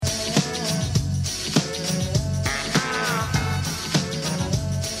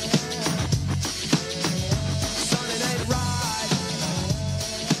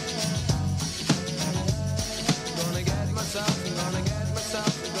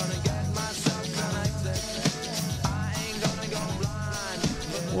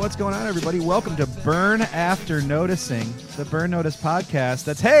What's going on, everybody? Welcome to Burn After Noticing, the Burn Notice podcast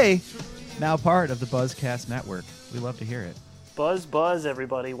that's, now part of the Buzzcast Network. We love to hear it. Buzz,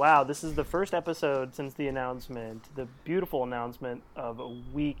 everybody. Wow, this is the first episode since the announcement, the beautiful announcement of a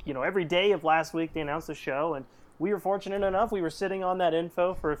week. You know, every day of last week they announced the show, and we were fortunate enough. We were sitting on that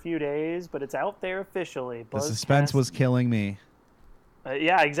info for a few days, but it's out there officially. The suspense was killing me.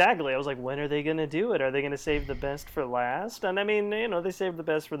 Yeah, exactly. I was like, when are they going to do it? Are they going to save the best for last? And I mean, you know, they saved the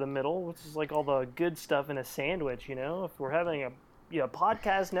best for the middle, which is like all the good stuff in a sandwich, you know? If we're having a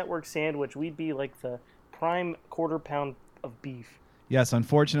podcast network sandwich, we'd be like the prime quarter pound of beef. Yes,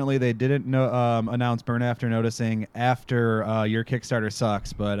 unfortunately, they didn't announce Burn After Noticing after your Kickstarter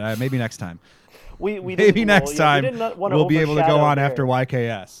sucks, but maybe next time. Maybe next time we'll be able to go on after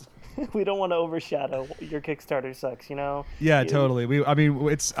YKS. We don't want to overshadow your Kickstarter sucks, you know? Yeah, totally.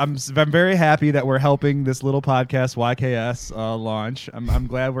 I'm very happy that we're helping this little podcast YKS launch. I'm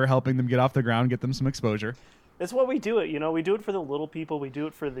glad we're helping them get off the ground, get them some exposure. It's what we do it, you know. We do it for the little people. We do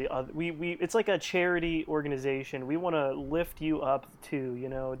it for the other. It's like a charity organization. We want to lift you up too, you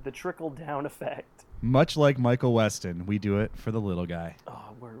know, the trickle down effect. Much like Michael Weston, we do it for the little guy. Oh,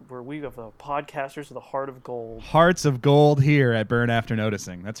 we have the podcasters of the heart of gold. Hearts of gold here at Burn After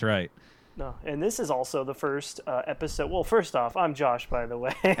Noticing. That's right. No, and this is also the first episode. Well, first off, I'm Josh, by the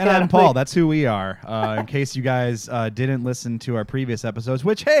way. And I'm Paul. That's who we are. In case you guys didn't listen to our previous episodes,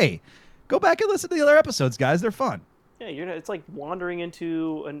 which, hey, go back and listen to the other episodes, guys. They're fun. Yeah, it's like wandering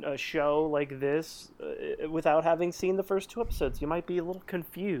into a show like this without having seen the first two episodes. You might be a little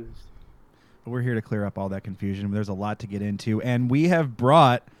confused. We're here to clear up all that confusion. There's a lot to get into, and we have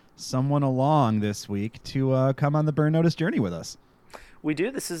brought someone along this week to come on the Burn Notice journey with us. We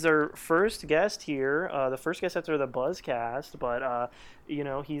do. This is our first guest here, the first guest after the Buzzcast, but, you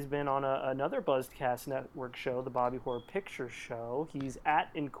know, he's been on another Buzzcast Network show, the Bobby Horror Picture Show. He's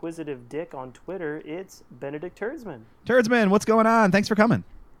at Inquisitive Dick on Twitter. It's Benedict Turdsman. Turdsman, what's going on? Thanks for coming.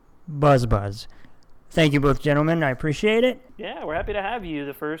 Buzz. Thank you both, gentlemen. I appreciate it. Yeah, we're happy to have you,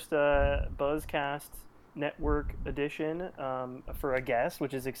 the first Buzzcast Network edition for a guest,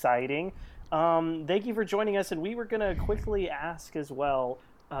 which is exciting. Thank you for joining us, and we were going to quickly ask as well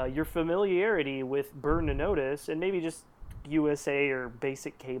your familiarity with Burn to Notice and maybe just USA or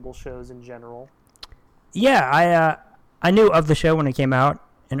basic cable shows in general. Yeah, I knew of the show when it came out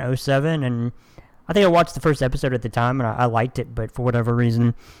in 2007, and I think I watched the first episode at the time, and I liked it, but for whatever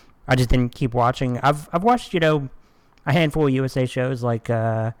reason, I just didn't keep watching. I've watched, you know, a handful of USA shows like,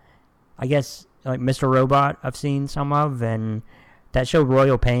 I guess, like Mr. Robot I've seen some of, and that show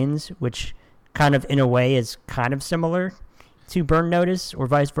Royal Pains, which kind of, in a way, is kind of similar to Burn Notice or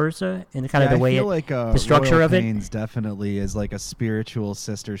vice versa, in kind of the way the structure Royal of it. Pains definitely is like a spiritual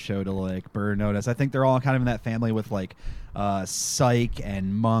sister show to like Burn Notice. I think they're all kind of in that family with like Psych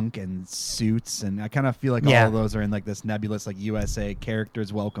and Monk and Suits, and I kind of feel like all of those are in like this nebulous like USA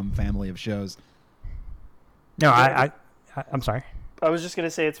characters welcome family of shows. No, I'm sorry. I was just going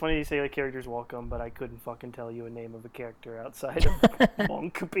to say, it's funny you say like characters welcome, but I couldn't fucking tell you a name of a character outside of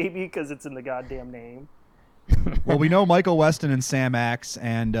Monk, baby, because it's in the goddamn name. Well, we know Michael Weston and Sam Axe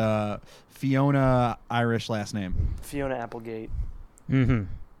and Fiona, Irish last name. Fiona Applegate. Mm-hmm.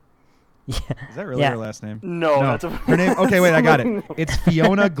 Yeah. Is that really her last name? No. That's her name. Okay, wait, I got it. It's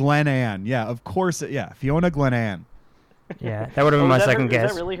Fiona Glenann. Yeah, of course. Fiona Glenann. Yeah, that would have been my second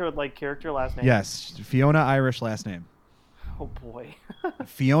guess. Is that really her like character last name? Yes, Fiona, Irish last name. Oh boy.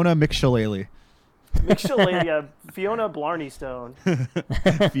 Fiona McShillelagh. McShillelagh, Fiona Blarney Stone.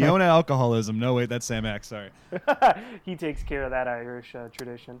 Fiona Alcoholism. No, wait, that's Sam Axe. Sorry. He takes care of that Irish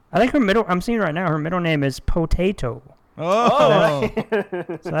tradition. I think I'm seeing right now, her middle name is Potato. Oh.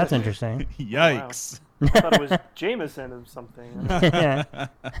 Right. So that's interesting. Yikes. Wow. I thought it was Jameson or something. Yeah.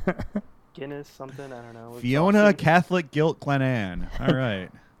 Guinness something, I don't know. Fiona Catholic Guilt Glenann. All right.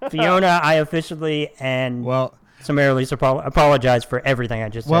 Fiona, I officially and summarily apologize for everything I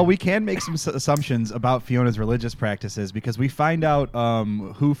just said. Well, we can make some assumptions about Fiona's religious practices because we find out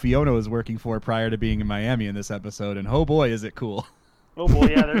who Fiona was working for prior to being in Miami in this episode, and oh boy, is it cool. Oh boy,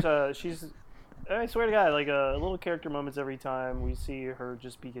 yeah, I swear to God, like little character moments every time we see her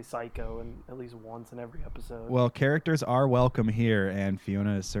just be a psycho, and at least once in every episode. Well, characters are welcome here, and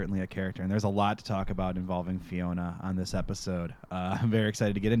Fiona is certainly a character, and there's a lot to talk about involving Fiona on this episode. I'm very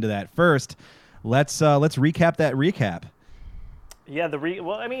excited to get into that. First, let's recap that recap. Yeah,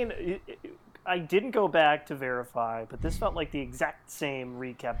 well, I mean, I didn't go back to verify, but this felt like the exact same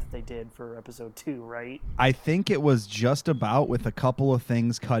recap that they did for episode 2, right? I think it was just about, with a couple of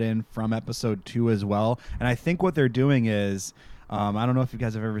things cut in from episode 2 as well. And I think what they're doing is, I don't know if you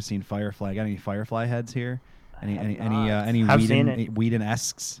guys have ever seen Firefly. Got any Firefly heads here? Any I've seen it.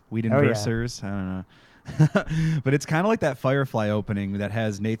 Whedon-esques, Oh, yeah. Whedon-versers? I don't know. But it's kind of like that Firefly opening that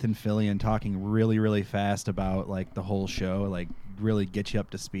has Nathan Fillion talking really, really fast about like the whole show, like really get you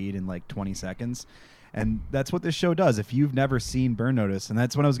up to speed in like 20 seconds. And that's what this show does. If you've never seen Burn Notice, and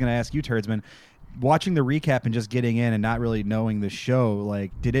that's what I was going to ask you, Turdsman, watching the recap and just getting in and not really knowing the show,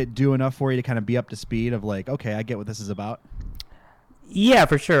 like, did it do enough for you to kind of be up to speed of like, okay, I get what this is about? Yeah,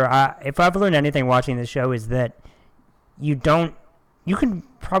 for sure. If I've learned anything watching this show is that you can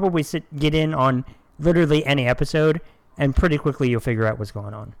probably get in on literally any episode, and pretty quickly you'll figure out what's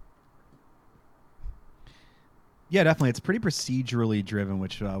going on. Yeah, definitely. It's pretty procedurally driven,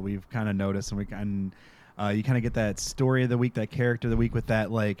 which we've kind of noticed, and you kind of get that story of the week, that character of the week, with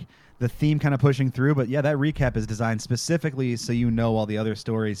that like the theme kind of pushing through. But yeah, that recap is designed specifically so you know all the other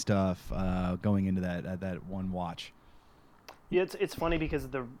story stuff going into that one watch. Yeah, it's funny because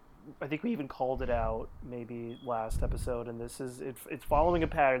I think we even called it out maybe last episode, and it's following a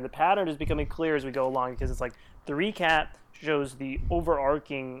pattern. The pattern is becoming clear as we go along because it's like the recap shows the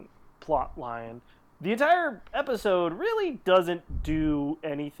overarching plot line. The entire episode really doesn't do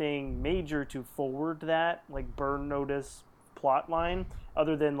anything major to forward that like Burn Notice plot line,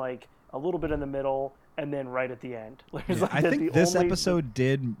 other than like a little bit in the middle and then right at the end. I think this episode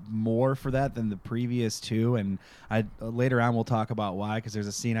did more for that than the previous two, and later on we'll talk about why, because there's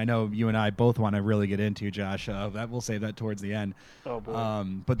a scene I know you and I both want to really get into, Josh. That we'll save that towards the end. Oh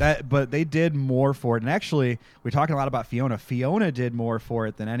boy. But they did more for it, and actually we're talking a lot about Fiona. Fiona did more for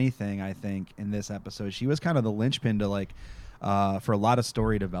it than anything, I think, in this episode. She was kind of the linchpin to like for a lot of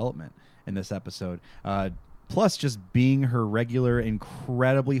story development in this episode. Plus, just being her regular,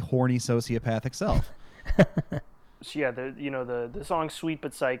 incredibly horny sociopathic self. Yeah, the song "Sweet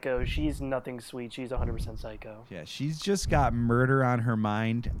But Psycho." She's nothing sweet. She's 100% psycho. Yeah, she's just got murder on her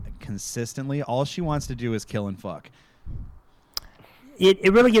mind consistently. All she wants to do is kill and fuck.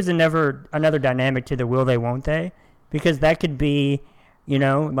 It really gives another dynamic to the will they, won't they, because that could be,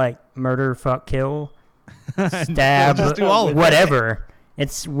 like murder, fuck, kill, stab, just do all of whatever.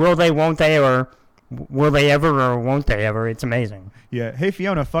 It's will they, won't they, or will they ever, or won't they ever. It's amazing. Yeah. Hey,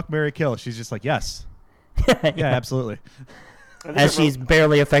 Fiona, fuck, marry, kill. She's just like, yes. Yeah, absolutely. As she's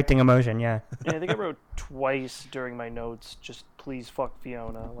barely affecting emotion, yeah. Yeah, I think I wrote twice during my notes, just please fuck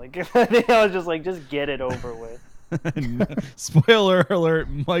Fiona. Like, I think I was just like, just get it over with. Spoiler alert,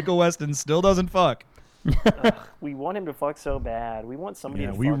 Michael Weston still doesn't fuck. We want him to fuck so bad. We want somebody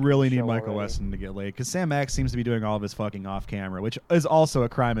to fuck. We really need Michael already. Weston to get laid, because Sam Max seems to be doing all of his fucking off camera, which is also a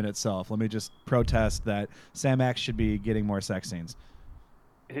crime in itself. Let me just protest that Sam Max should be getting more sex scenes.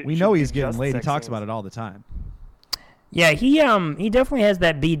 We know he's getting laid. He talks about it all the time. Yeah, he definitely has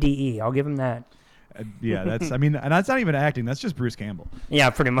that BDE. I'll give him that. Yeah, and that's not even acting. That's just Bruce Campbell. Yeah,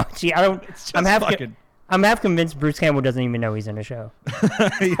 pretty much. Yeah, I'm half convinced Bruce Campbell doesn't even know he's in a show.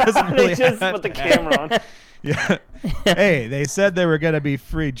 He doesn't really just put the camera on. Yeah. Hey, they said there were going to be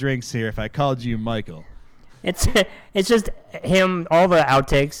free drinks here if I called you Michael. It's just him. All the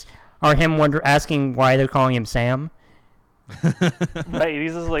outtakes are him asking why they're calling him Sam. Right,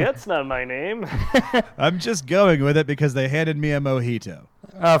 he's just like, that's not my name. I'm just going with it because they handed me a mojito.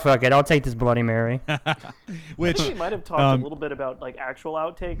 Oh, fuck it. I'll take this Bloody Mary. Which I think we might have talked a little bit about like actual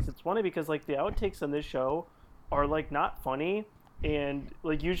outtakes. It's funny because like the outtakes on this show are like not funny, and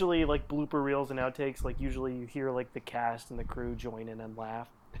like usually like blooper reels and outtakes, like usually you hear like the cast and the crew join in and laugh.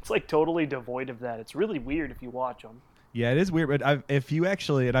 It's like totally devoid of that. It's really weird if you watch them. Yeah, it is weird, but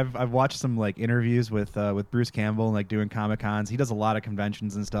I've watched some like interviews with Bruce Campbell and like doing Comic Cons. He does a lot of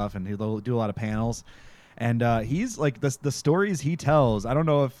conventions and stuff, and he'll do a lot of panels. And he's like the stories he tells. I don't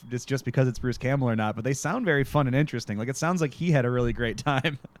know if it's just because it's Bruce Campbell or not, but they sound very fun and interesting. Like it sounds like he had a really great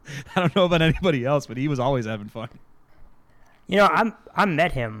time. I don't know about anybody else, but he was always having fun. I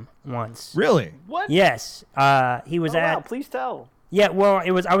met him once. Really? What? Yes. He was at. Wow, please tell. Yeah, well,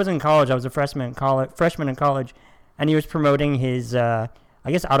 I was in college. I was a freshman in college, and he was promoting his, I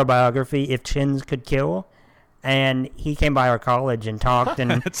guess, autobiography, If Chins Could Kill, and he came by our college and talked.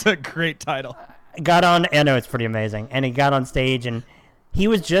 And that's a great title. Got on. I know, it's pretty amazing. And he got on stage, and he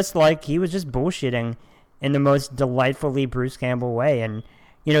was just bullshitting in the most delightfully Bruce Campbell way. And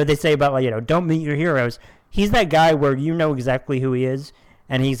they say about like don't meet your heroes. He's that guy where you know exactly who he is,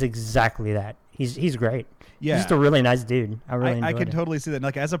 and he's exactly that. He's great. Yeah, He's just a really nice dude. I can totally see that.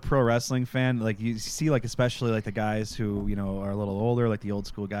 Like as a pro wrestling fan, like you see, like especially like the guys who are a little older, like the old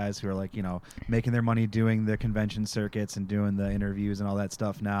school guys who are like making their money doing the convention circuits and doing the interviews and all that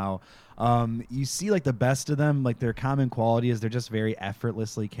stuff now. You see like the best of them, like their common quality is they're just very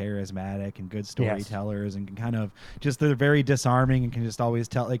effortlessly charismatic and good storytellers, and can kind of they're very disarming and can just always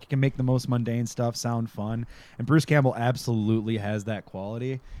tell, like, can make the most mundane stuff sound fun. And Bruce Campbell absolutely has that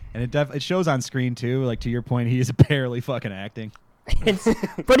quality, and it shows on screen too. Like to your point, he is barely fucking acting. And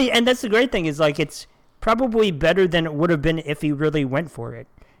that's the great thing is like it's probably better than it would have been if he really went for it,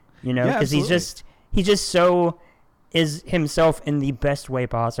 because he just so is himself in the best way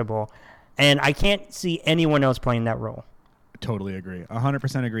possible, and I can't see anyone else playing that role. Totally agree.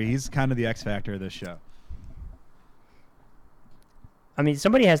 100% agree. He's kind of the X factor of this show. I mean,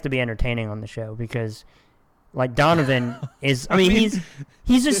 somebody has to be entertaining on the show because, like, Donovan is. I mean,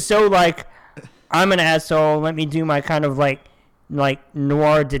 he's just so like, I'm an asshole. Let me do my kind of like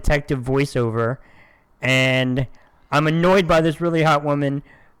noir detective voiceover, and I'm annoyed by this really hot woman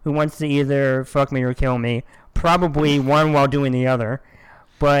who wants to either fuck me or kill me. Probably one while doing the other,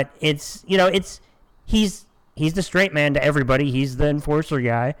 but he's the straight man to everybody. He's the enforcer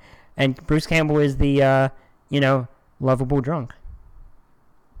guy, and Bruce Campbell is the lovable drunk.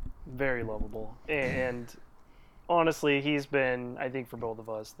 Very lovable, and honestly, he's been, I think, for both of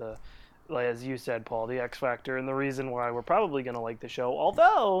us, as you said, Paul, the X factor, and the reason why we're probably gonna like the show.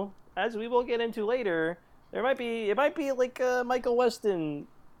 Although, as we will get into later, it might be like Michael Weston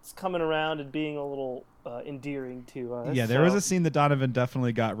coming around and being a little endearing to us. Yeah, there was a scene that Donovan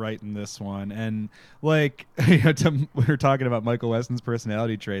definitely got right in this one, and like we were talking about Michael Weston's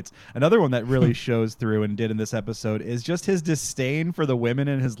personality traits. Another one that really shows through and did in this episode is just his disdain for the women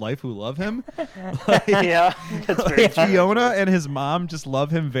in his life who love him. Yeah, that's very true. Fiona and his mom just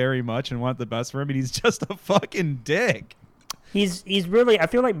love him very much and want the best for him, and he's just a fucking dick. He's really. I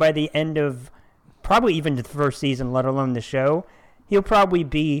feel like by the end of probably even the first season, let alone the show, he'll probably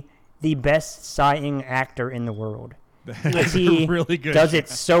be the best sighing actor in the world. That's he really good. Does it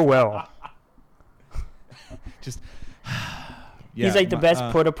so well. Just he's like the best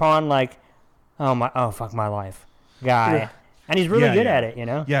put upon, like, fuck my life guy, and he's really good at it.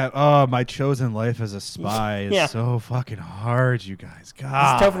 Yeah. Oh, my chosen life as a spy is so fucking hard, you guys.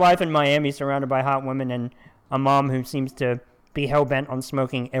 God, it's a tough life in Miami, surrounded by hot women and a mom who seems to be hell bent on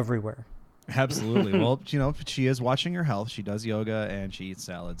smoking everywhere. Absolutely. Well, she is watching her health. She does yoga and she eats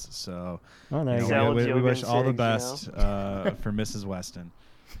salads. So we wish all the best for Mrs. Weston.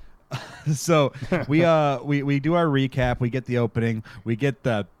 So we do our recap. We get the opening. We get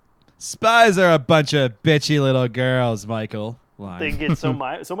the spies are a bunch of bitchy little girls, Michael line. They get so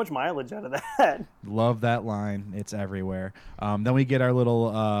much mileage out of that. Love that line. It's everywhere. Then we get our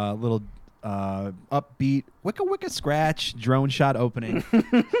little upbeat wicka scratch drone shot opening.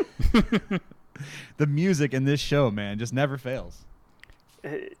 The music in this show, man, just never fails.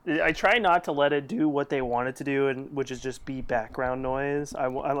 I try not to let it do what they want it to do, which is just be background noise. I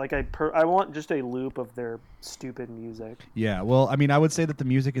want just a loop of their stupid music. Yeah, well, I mean, I would say that the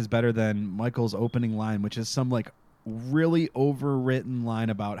music is better than Michael's opening line, which is some like really overwritten line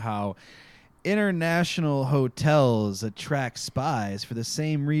about how international hotels attract spies for the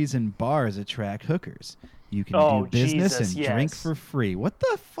same reason bars attract hookers. You can do business and drink for free. What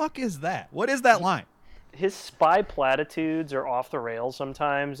the fuck is that? What is that line? His spy platitudes are off the rails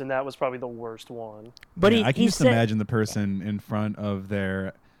sometimes, and that was probably the worst one. But I can just imagine the person in front of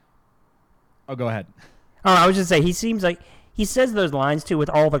their... Oh, go ahead. Oh, I was just saying, he seems like he says those lines, too, with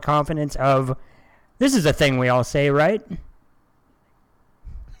all the confidence of, this is a thing we all say, right?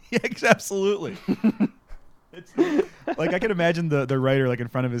 Yeah, absolutely. It's like I can imagine the writer like in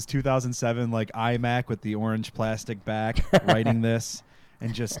front of his 2007 like iMac with the orange plastic back writing this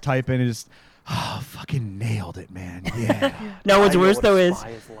and just typing and just fucking nailed it, man. Yeah. No, what's worse though is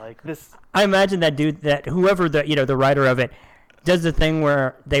like this. I imagine that dude, that whoever the writer of it does the thing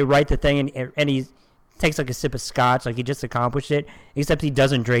where they write the thing and he takes like a sip of scotch, like he just accomplished it, except he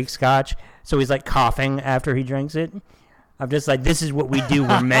doesn't drink scotch, so he's like coughing after he drinks it. I'm just like, this is what we do,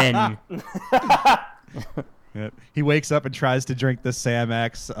 we're men. Yep. He wakes up and tries to drink the Sam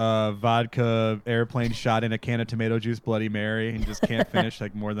X vodka airplane shot in a can of tomato juice Bloody Mary and just can't finish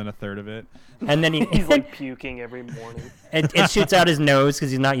like more than a third of it. And then he's like puking every morning. It shoots out his nose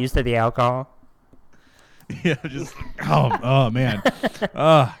because he's not used to the alcohol. Yeah, just oh man,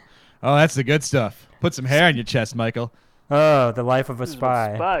 oh that's the good stuff. Put some hair on your chest, Michael. Oh, the life of a spy.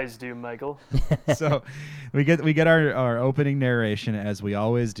 This is what spies do, Michael. So we get our opening narration as we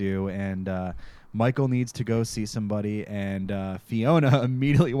always do, and Michael needs to go see somebody, and Fiona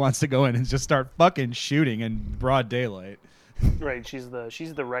immediately wants to go in and just start fucking shooting in broad daylight. Right, she's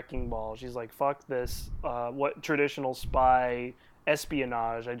the wrecking ball. She's like, fuck this, what traditional spy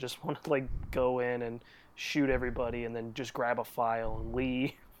espionage. I just want to like go in and shoot everybody and then just grab a file and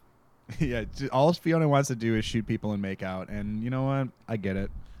leave. Yeah, all Fiona wants to do is shoot people and make out, and you know what? I get it.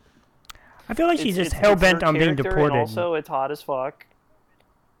 I feel like she's just hell bent on being deported. And also, it's hot as fuck.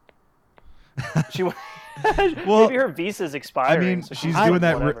 She well, maybe her visa's expiring. I mean, so she's doing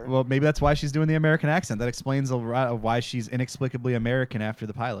that. Well, maybe that's why she's doing the American accent. That explains a lot of why she's inexplicably American after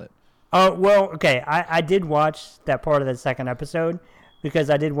the pilot. Oh, well, okay. I did watch that part of the second episode because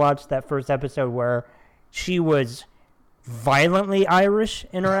I did watch that first episode where she was violently Irish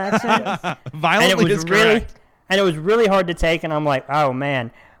in her accent. Violently is correct. And it was really hard to take, and I'm like, oh,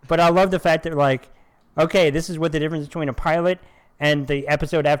 man. But I love the fact that, like, okay, this is what the difference between a pilot and the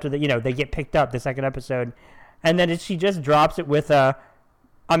episode after they get picked up, the second episode. And then she just drops it with I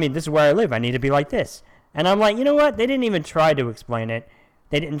mean, this is where I live. I need to be like this. And I'm like, you know what? They didn't even try to explain it.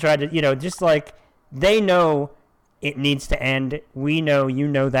 They didn't try to, just like they know it needs to end. We know, you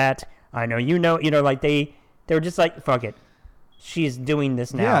know that. I know, you know, like they were just like, fuck it. She's doing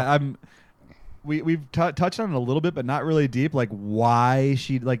this now. Yeah, we've touched on it a little bit, but not really deep. Like why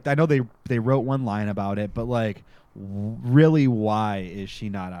she, like, I know they wrote one line about it, but like really why is she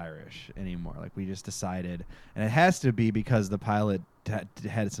not Irish anymore? Like we just decided, and it has to be because the pilot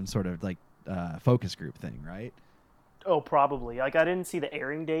had some sort of like focus group thing, right? Oh, probably. Like I didn't see the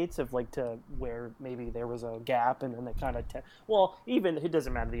airing dates of like to where maybe there was a gap, and then they kind of well, even it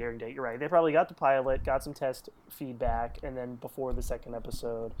doesn't matter the airing date. You're right. They probably got the pilot, got some test feedback, and then before the second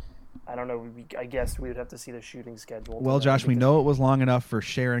episode, I don't know. I guess we would have to see the shooting schedule. Well, Josh, we know it was long enough for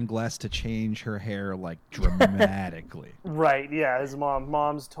Sharon Gless to change her hair like dramatically. Right? Yeah, his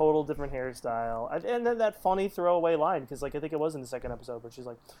mom's total different hairstyle, and then that funny throwaway line because, like, I think it was in the second episode, but she's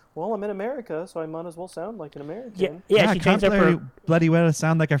like, "Well, I'm in America, so I might as well sound like an American." Yeah, she changed up her bloody well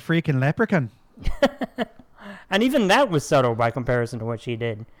sound like a freaking leprechaun. And even that was subtle by comparison to what she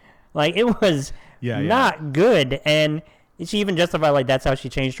did. Like it was not good, and she even justified like that's how she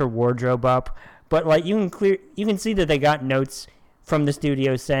changed her wardrobe up. But like you can see that they got notes from the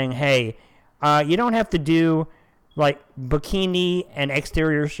studio saying, "Hey, you don't have to do like bikini and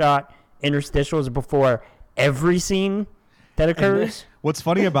exterior shot interstitials before every scene that occurs." What's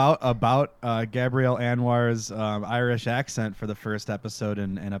funny about Gabrielle Anwar's Irish accent for the first episode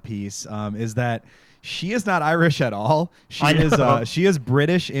and a piece is that she is not Irish at all. She is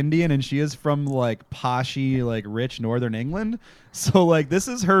British Indian, and she is from like poshy, like rich Northern England. So like this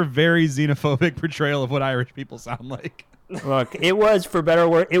is her very xenophobic portrayal of what Irish people sound like. Look, it was, for better or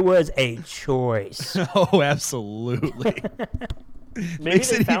worse, it was a choice. Oh, absolutely. Maybe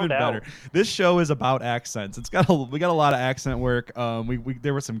Makes it even better. This show is about accents. We got a lot of accent work.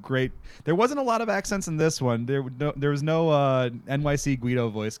 There were some great. There wasn't a lot of accents in this one. There was no NYC Guido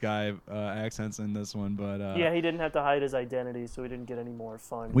voice guy accents in this one, but yeah, he didn't have to hide his identity, so we didn't get any more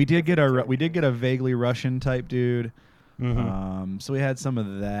fun. We did get a vaguely Russian type dude. Mm-hmm. So we had some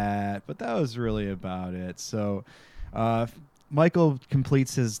of that, but that was really about it. So. Michael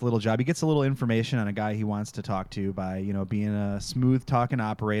completes his little job. He gets a little information on a guy he wants to talk to by, being a smooth talking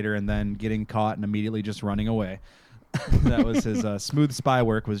operator and then getting caught and immediately just running away. That was his smooth spy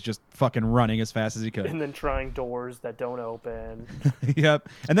work, was just fucking running as fast as he could. And then trying doors that don't open. Yep.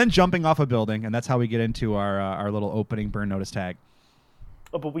 And then jumping off a building, and that's how we get into our little opening burn notice tag.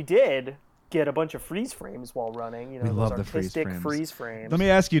 Oh, but we did get a bunch of freeze frames while running. We love the freeze frames. Let me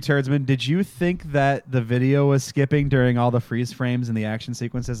ask you, Turdsman, did you think that the video was skipping during all the freeze frames and the action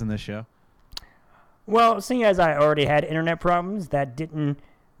sequences in this show? Well, seeing as I already had internet problems, that didn't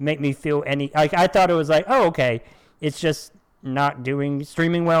make me feel any... Like, I thought it was like, oh, okay, it's just not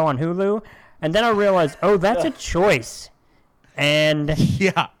streaming well on Hulu. And then I realized, oh, that's a choice. And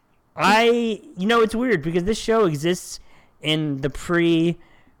yeah, it's weird because this show exists in the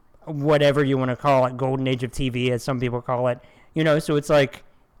whatever you want to call it, golden age of TV, as some people call it. So it's like,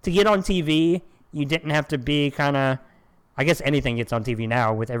 to get on TV, you didn't have to be kind of... I guess anything gets on TV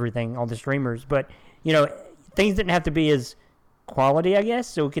now with everything, all the streamers. But, things didn't have to be as quality, I guess.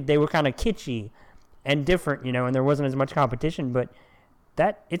 So they were kind of kitschy and different, and there wasn't as much competition. But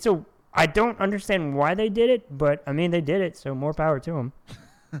I don't understand why they did it, but, I mean, they did it, so more power to them.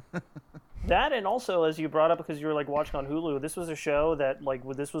 That, and also, as you brought up, because you were like watching on Hulu, this was a show that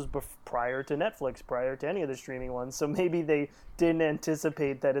this was prior to Netflix, prior to any of the streaming ones. So maybe they didn't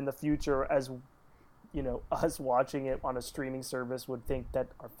anticipate that in the future, as us watching it on a streaming service would think that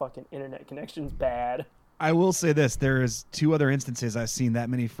our fucking internet connection's bad. I will say this: there's 2 other instances I've seen that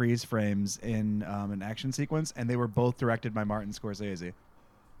many freeze frames in an action sequence, and they were both directed by Martin Scorsese.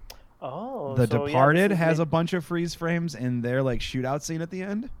 Oh, The so, Departed yeah, has a bunch of freeze frames in their like shootout scene at the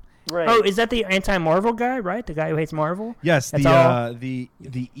end. right. Oh, is that the anti-Marvel guy, right? The guy who hates Marvel? Yes, That's the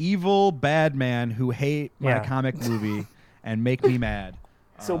evil bad man who hate my Yeah. comic movie and make me mad.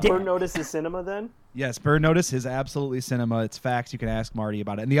 So Burn Notice is cinema then? Yes, Burn Notice is absolutely cinema. It's facts. You can ask Marty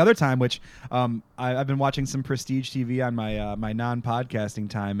about it. And the other time, which I've been watching some Prestige TV on my my non-podcasting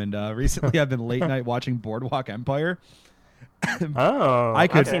time, and recently I've been late night watching Boardwalk Empire. Oh,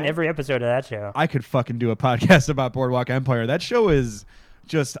 I've seen every episode of that show. I could fucking do a podcast about Boardwalk Empire. That show is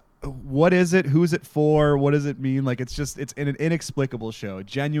just, what is it? Who's it for? What does it mean? Like, it's an inexplicable show.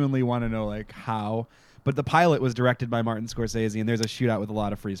 Genuinely want to know like how. But the pilot was directed by Martin Scorsese, and there's a shootout with a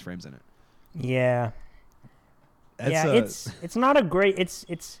lot of freeze frames in it. Yeah. It's not a great.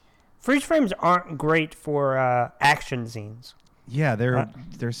 It's freeze frames aren't great for action scenes. Yeah,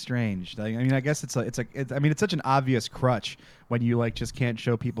 they're strange. Like, I mean, I guess it's such an obvious crutch when you like just can't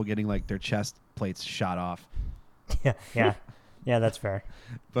show people getting like their chest plates shot off. Yeah, that's fair.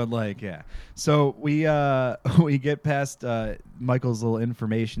 But like, yeah. So we get past Michael's little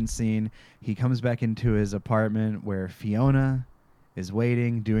information scene. He comes back into his apartment where Fiona is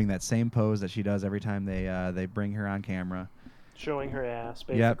waiting, doing that same pose that she does every time they bring her on camera, showing her ass.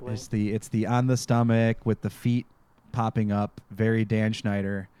 Basically. Yep, it's the on the stomach with the feet popping up, very Dan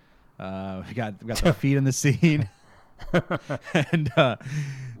Schneider. We got the feet in the scene, and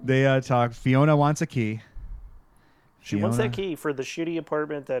they talk. Fiona wants a key. She wants that key for the shitty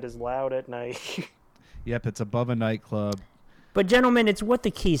apartment that is loud at night. Yep, it's above a nightclub. But gentlemen, it's what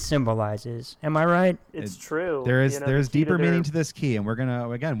the key symbolizes. Am I right? It's true. There's deeper meaning to this key, and we're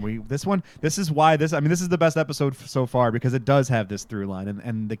gonna this is why this is the best episode so far, because it does have this through line,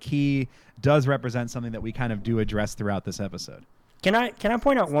 and the key does represent something that we kind of do address throughout this episode. Can I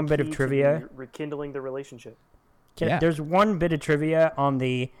point out one bit of trivia? Rekindling the relationship. There's one bit of trivia on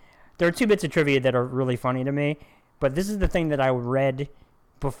the. There are 2 bits of trivia that are really funny to me, but this is the thing that I read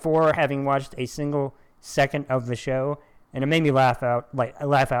before having watched a single second of the show. And it made me laugh out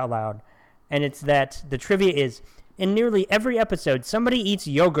loud. And it's that the trivia is, in nearly every episode, somebody eats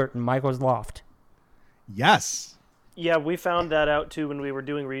yogurt in Michael's loft. Yes. Yeah, we found that out too when we were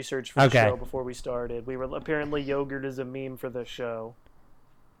doing research for the show before we started. Apparently yogurt is a meme for the show.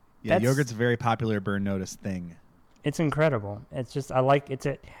 Yeah, yogurt's a very popular Burn Notice thing. It's incredible. It's just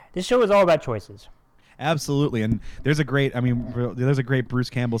this show is all about choices. Absolutely, and there's a great Bruce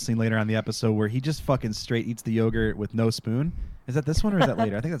Campbell scene later on the episode where he just fucking straight eats the yogurt with no spoon. Is that this one or is that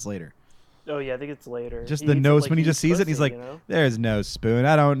later? I think that's later. Oh yeah, I think it's later. Just the no spoon. He just sees it and he's like, "There's no spoon.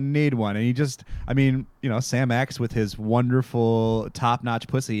 I don't need one." And he just, Sam Axe with his wonderful top-notch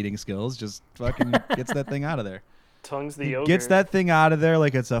pussy eating skills just fucking gets that thing out of there. Tongues the yogurt. Gets that thing out of there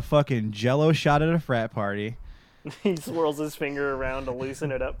like it's a fucking Jello shot at a frat party. He swirls his finger around to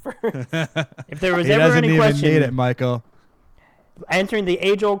loosen it up first. If there was he ever any question, doesn't even need it, Michael. Answering the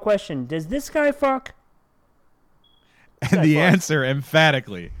age-old question: does this guy fuck? And the answer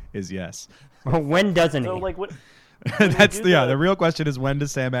emphatically is yes. When doesn't he? So like what? That's the real question is, when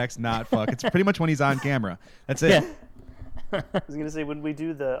does Sam Axe not fuck? It's pretty much when he's on camera. That's it. Yeah. I was gonna say, when we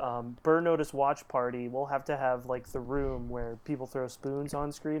do the Burn Notice watch party, we'll have to have like the room where people throw spoons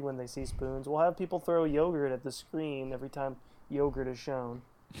on screen when they see spoons. We'll have people throw yogurt at the screen every time yogurt is shown.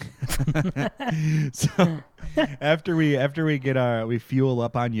 So after we get we fuel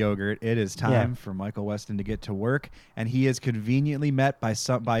up on yogurt, it is time for Michael Weston to get to work, and he is conveniently met by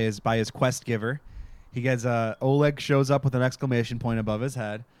his quest giver. He gets Oleg shows up with an exclamation point above his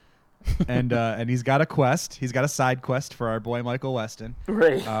head. And he's got a quest. He's got a side quest for our boy Michael Weston.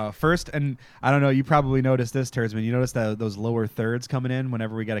 Right. First, and I don't know, you probably noticed this, Tersman. You noticed those lower thirds coming in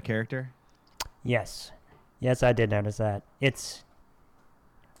whenever we get a character? Yes, I did notice that.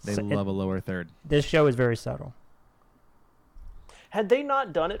 They love a lower third. This show is very subtle. Had they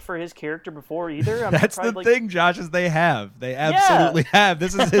not done it for his character before either? That's the thing, Josh, is they have. They absolutely have.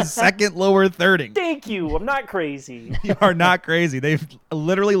 This is his second lower thirding. Thank you. I'm not crazy. You are not crazy. They've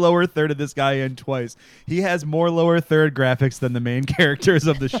literally lower thirded this guy in twice. He has more lower third graphics than the main characters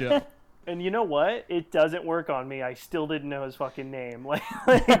of the show. And you know what? It doesn't work on me. I still didn't know his fucking name.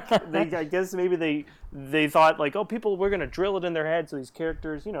 I guess maybe they thought like, oh, we're going to drill it in their head so these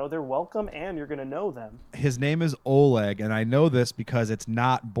characters, they're welcome and you're going to know them. His name is Oleg, and I know this because it's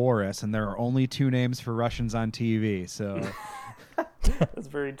not Boris, and there are only 2 names for Russians on TV. So That's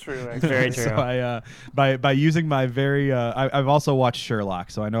very true. Actually. Very true. So I, by using my very, I've also watched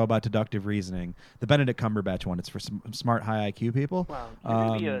Sherlock, so I know about deductive reasoning. The Benedict Cumberbatch one, it's for smart, high IQ people. Wow, you're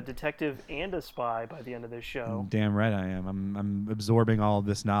gonna be a detective and a spy by the end of this show. Damn right I am. I'm absorbing all of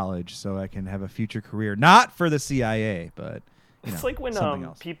this knowledge so I can have a future career, not for the CIA, but. It's like when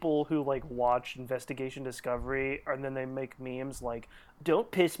people who like watch Investigation Discovery and then they make memes like,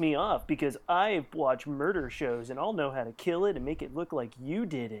 "Don't piss me off because I watch murder shows and I'll know how to kill it and make it look like you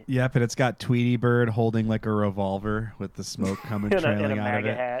did it." Yep, and it's got Tweety Bird holding like a revolver with the smoke coming trailing and a out of MAGA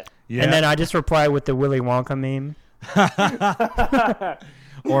it. hat. Yeah. And then I just reply with the Willy Wonka meme.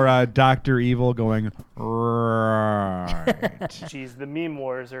 Or Dr. Evil going, right. Jeez, the meme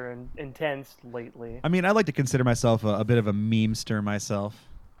wars are intense lately. I mean, I like to consider myself a bit of a memester myself.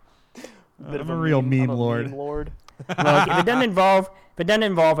 Bit I'm of a real meme I'm a lord. Meme lord. Look, if it doesn't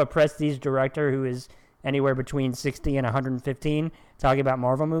involve a prestige director who is anywhere between 60 and 115 talking about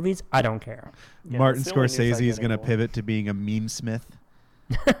Marvel movies, I don't care. Yeah, Martin that's the only news I Scorsese is get going to anymore. pivot to being a meme smith.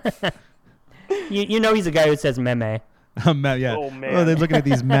 You know he's a guy who says meme. Yeah. Oh, man. Oh, they're looking at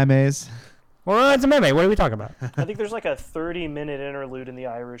these memes. Well, it's a meme. What are we talking about? I think there's like a 30-minute interlude in The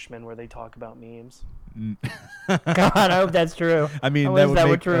Irishman where they talk about memes. God, I hope that's true. I mean, I that wish would that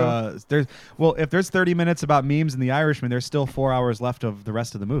were make true. if there's 30 minutes about memes in The Irishman, there's still 4 hours left of the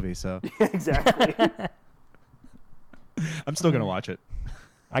rest of the movie. So Exactly. I'm still gonna watch it.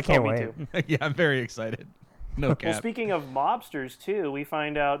 I can't me wait. too. Yeah, I'm very excited. No Well, cap. speaking of mobsters too, we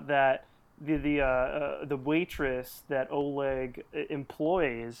find out that the waitress that Oleg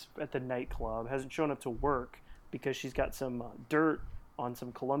employs at the nightclub hasn't shown up to work because she's got some dirt on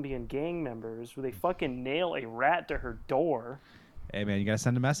some Colombian gang members where they fucking nail a rat to her door. Hey man, you gotta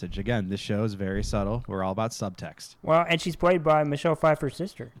send a message. Again, this show is very subtle. We're all about subtext. Well, and she's played by Michelle Pfeiffer's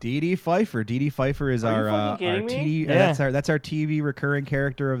sister. Dee Dee Pfeiffer. Dee Dee Pfeiffer is Are you our fucking kidding me? Yeah. that's our TV recurring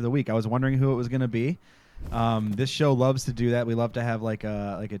character of the week. I was wondering who it was gonna be. This show loves to do that. We love to have like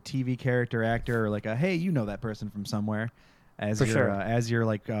a TV character actor or like a hey, you know that person from somewhere as For your sure. as your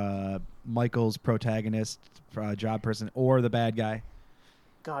like Michael's protagonist, job person, or the bad guy.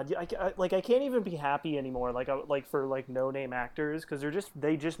 God, I can't even be happy anymore. Like for like no name actors because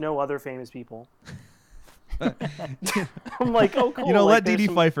they just know other famous people. I'm like, oh cool. You know, like, let Dee there's Dee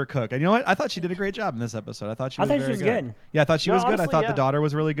some- Pfeiffer cook. And you know what? I thought she did a great job in this episode. I thought she was very good. Yeah, I thought she No, was good. I honestly, thought yeah. the daughter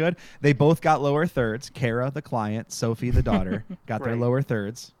was really good. They both got lower thirds. Kara, the client, Sophie, the daughter, got their Right. lower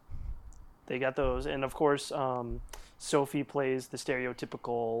thirds. They got those, and of course, Sophie plays the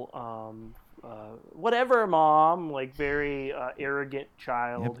stereotypical whatever mom, like very arrogant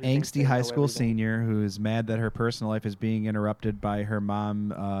child, Yep, who thinks they angsty high know school everything. senior who is mad that her personal life is being interrupted by her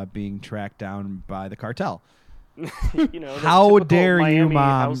mom being tracked down by the cartel. You know, that How typical dare you, Miami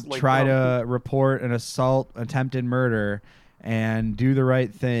mom, house, like, try mom. to report an assault, attempted murder, and do the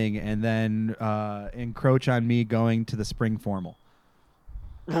right thing, and then encroach on me going to the spring formal.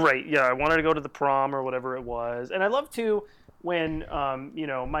 Right? Yeah, I wanted to go to the prom or whatever it was, and I love too when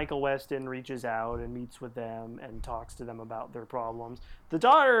Michael Weston reaches out and meets with them and talks to them about their problems. The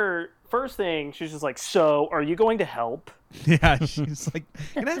daughter, first thing, she's just like, "So, are you going to help?" Yeah, she's like,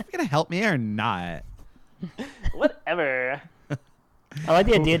 gonna help me or not? Whatever. I like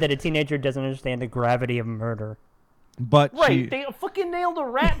the idea that a teenager doesn't understand the gravity of murder. But Right? she, They fucking nailed a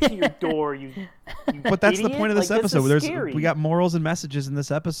rat to your door. You but that's the idiot. point of this Like, episode. is scary. We got morals and messages in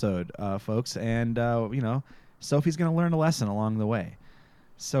this episode, folks, and Sophie's gonna learn a lesson along the way.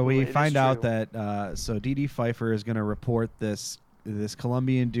 So we It is find out true. that so Dee Dee Pfeiffer is gonna report this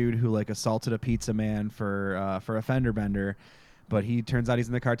Colombian dude who like assaulted a pizza man for a fender bender, but he turns out he's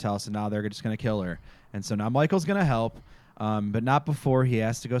in the cartel. So now they're just gonna kill her, and so now Michael's gonna help, but not before he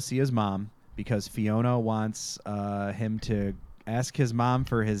has to go see his mom because Fiona wants him to ask his mom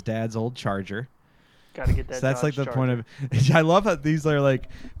for his dad's old Charger. Gotta get that. So that's like Dodge the Charger. point of. I love how these are like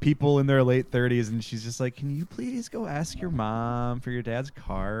people in their late 30s, and she's just like, "Can you please go ask your mom for your dad's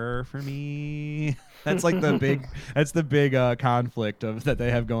car for me?" That's like the big. That's the big conflict of that they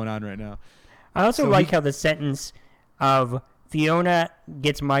have going on right now. I also So like he- how the sentence of Fiona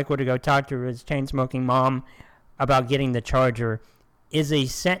gets Michael to go talk to his chain-smoking mom about getting the charger is a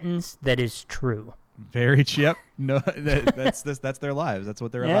sentence that is true. Very chip. No, that's their lives. That's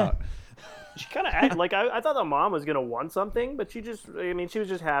what they're Yeah. about. She kind of acted like I thought the mom was gonna want something, but she was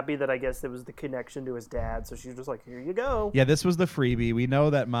just happy that I guess there was the connection to his dad, so she was just like, "Here you go." Yeah, this was the freebie. We know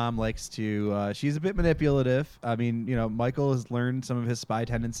that mom likes to. She's a bit manipulative. I mean, Michael has learned some of his spy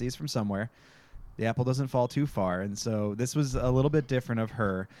tendencies from somewhere. the apple doesn't fall too far. And so this was a little bit different of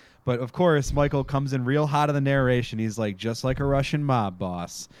her. But of course, Michael comes in real hot in the narration. He's like, just like a Russian mob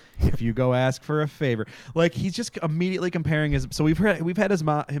boss. If you go ask for a favor, like he's just immediately comparing his. So we've had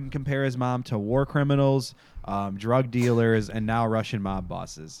him compare his mom to war criminals, drug dealers, and now Russian mob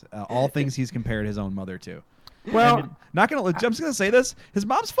bosses. All things he's compared his own mother to. Well, I'm just gonna say this: his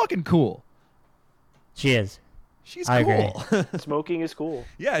mom's fucking cool. She is. She's I cool. Smoking is cool.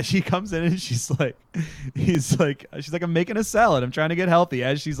 Yeah, she comes in and she's like, I'm making a salad. I'm trying to get healthy.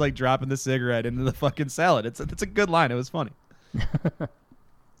 As she's like dropping the cigarette into the fucking salad. It's a good line. It was funny.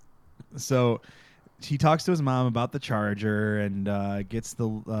 So he talks to his mom about the charger and gets the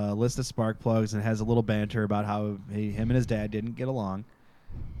list of spark plugs and has a little banter about how him and his dad didn't get along.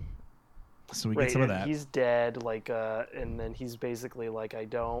 So we get some of that. He's dead, like, and then he's basically like, I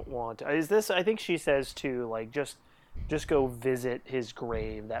don't want to. Is this? I think she says too, like, just go visit his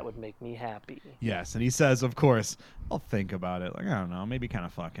grave. That would make me happy. Yes, and he says, of course, I'll think about it. Like, I don't know, maybe kind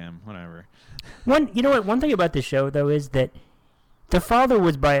of fuck him, whatever. You know what? One thing about the show though is that the father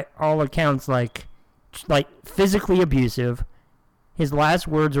was, by all accounts, like physically abusive. His last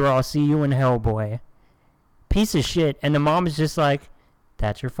words were, "I'll see you in hell, boy." Piece of shit. And the mom is just like,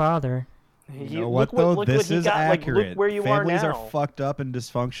 "That's your father." You know what, though? This is accurate. Like, look where you Families are are fucked up and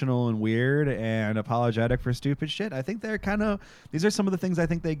dysfunctional and weird and apologetic for stupid shit. I think they're these are some of the things I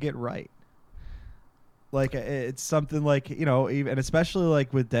think they get right. Like, it's something like, you know, even, and especially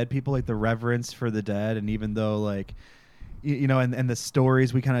like with dead people, like the reverence for the dead. And even though, like, you know, and the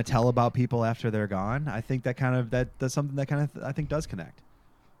stories we kind of tell about people after they're gone, I think that's something that I think does connect.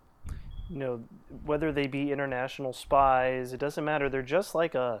 You know, whether they be international spies, it doesn't matter. They're just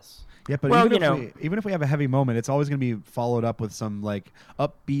like us. Yeah, but even if we have a heavy moment, it's always going to be followed up with some like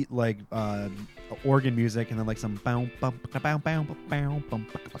upbeat like organ music and then like some Undercut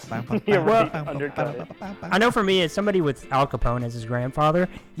it. I know for me, as somebody with Al Capone as his grandfather,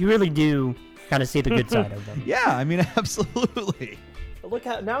 you really do kind of see the good side of them. Yeah, I mean, absolutely. Look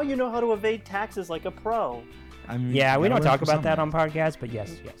how now you know how to evade taxes like a pro. I mean, yeah, we don't talk about that on podcasts, but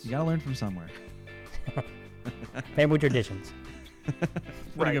yes. You gotta learn from somewhere. Family traditions.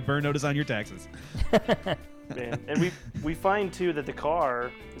 Putting a burn notice on your taxes. Man. And we find too that the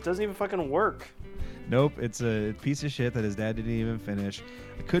car, it doesn't even fucking work. Nope, it's a piece of shit that his dad didn't even finish.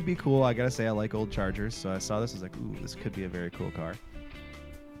 It could be cool. I gotta say, I like old Chargers, so I saw this, I was like, ooh, this could be a very cool car.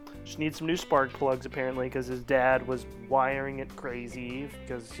 Just needs some new spark plugs apparently, because his dad was wiring it crazy.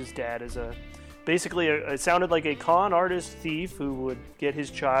 Because his dad is basically it sounded like a con artist thief who would get his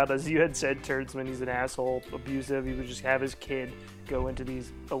child, as you had said, Turdsman, he's an asshole, abusive. He would just have his kid go into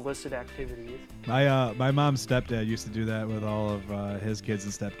these illicit activities. My mom's stepdad used to do that with all of his kids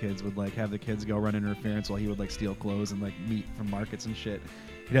and stepkids. Would like have the kids go run interference while he would like steal clothes and like meat from markets and shit.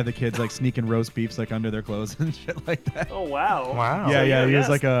 He'd have the kids like sneaking roast beefs like under their clothes and shit like that. Oh wow! Wow. Yeah. He was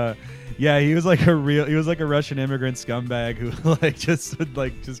like a Russian immigrant scumbag who like just would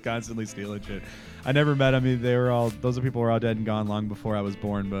like just constantly stealing shit. I never met him. I mean, those people were all dead and gone long before I was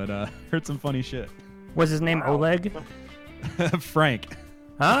born. But heard some funny shit. Was his name Oleg? Frank.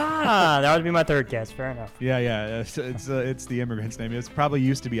 That would be my third guess. Fair enough. Yeah. It's the immigrant's name. It's probably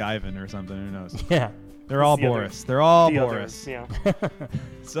used to be Ivan or something. Who knows? Yeah. They're all Boris. They're all Boris. Yeah.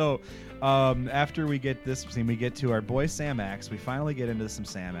 So, after we get this scene, we get to our boy Sam Axe. We finally get into some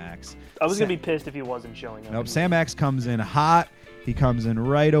Sam Axe. I was gonna be pissed if he wasn't showing up. Nope. Sam Axe comes in hot. He comes in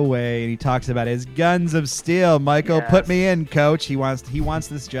right away, and he talks about his guns of steel. Michael, Yes. put me in, coach. He wants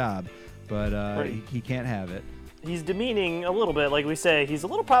this job, but Right. he can't have it. He's demeaning a little bit, like we say. He's a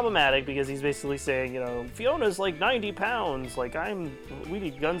little problematic because he's basically saying, you know, Fiona's like 90 pounds. Like, we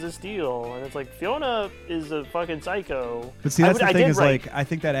need guns of steel. And it's like, Fiona is a fucking psycho. But see, that's the thing is, like, I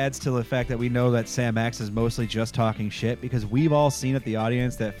think that adds to the fact that we know that Sam Axe is mostly just talking shit because we've all seen at the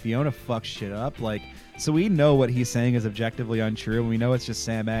audience that Fiona fucks shit up. Like, so we know what he's saying is objectively untrue, and we know it's just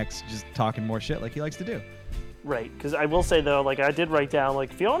Sam Axe just talking more shit like he likes to do. Right, because I will say though, like I did write down,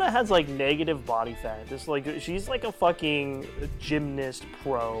 like Fiona has like negative body fat. Just like she's like a fucking gymnast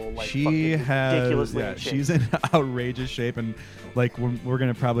pro. Like she has, ridiculously yeah, in shape. she's in outrageous shape, and like we're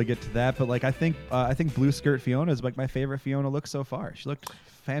gonna probably get to that. But like I think blue skirt Fiona is like my favorite Fiona look so far. She looked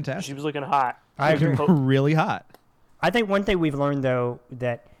fantastic. She was looking hot. I agree. Really hot. I think one thing we've learned though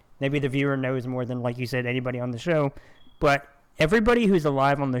that maybe the viewer knows more than, like you said, anybody on the show, but everybody who's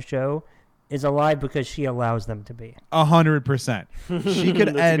alive on the show is alive because she allows them to be. 100%. She could That's a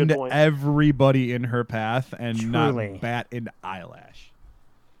good end point. everybody in her path and Truly. not bat an eyelash.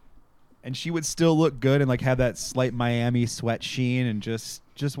 And she would still look good and like have that slight Miami sweat sheen and just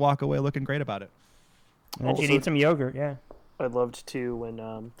walk away looking great about it. And she Also- needs some yogurt, yeah. I loved too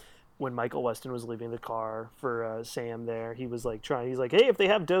when when Michael Weston was leaving the car for Sam there, he was like he's like, hey, if they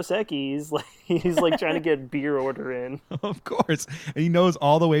have Dos Equis, like he's like trying to get beer order in. Of course. And he knows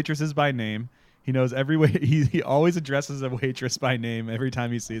all the waitresses by name. He knows every way. He always addresses a waitress by name every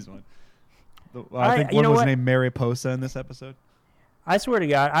time he sees one. I think one was named Mariposa in this episode. I swear to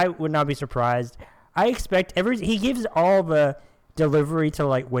God, I would not be surprised. I expect he gives all the delivery to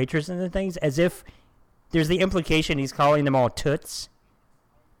like waitresses and things as if there's the implication he's calling them all toots.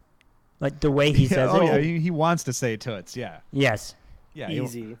 Like the way he says it. Oh, yeah, he wants to say toots, yeah. Yes. Yeah,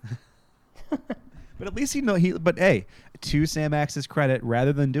 easy. But at least but hey, to Sam Axe's credit,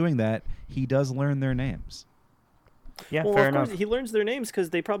 rather than doing that, he does learn their names. Yeah, well, fair of enough. course, he learns their names because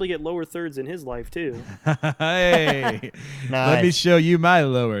they probably get lower thirds in his life too. Hey, nice. Let me show you my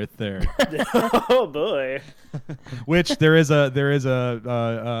lower third. Oh boy! Which there is a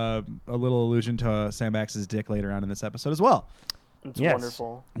little allusion to Sam Axe's dick later on in this episode as well. It's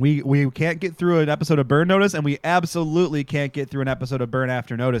wonderful. We can't get through an episode of Burn Notice, and we absolutely can't get through an episode of Burn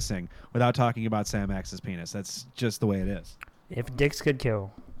After Noticing without talking about Sam Axe's penis. That's just the way it is. If dicks could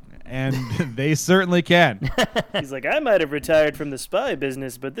kill. And they certainly can. He's like, I might have retired from the spy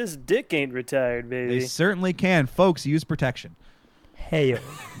business, but this dick ain't retired, baby. They certainly can. Folks, use protection. Hey.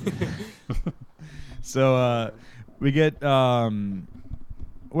 So we get...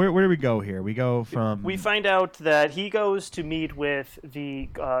 Where do we go here? We go from... We find out that he goes to meet with the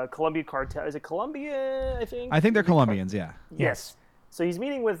Colombian cartel. Is it Colombia, I think? I think they're Colombians, yeah. Yes. So he's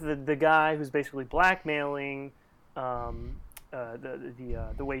meeting with the guy who's basically blackmailing the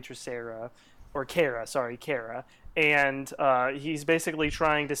waitress Sarah, or Kara, sorry, Kara. And he's basically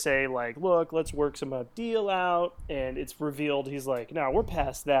trying to say, like, look, let's work some deal out. And it's revealed, he's like, no, we're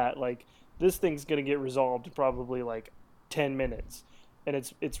past that. Like, this thing's going to get resolved in probably, like, 10 minutes. And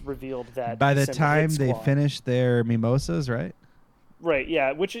it's revealed that by the time they finish their mimosas, right? Right,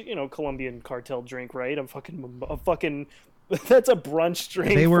 yeah, which is, Colombian cartel drink, right? I'm fucking that's a brunch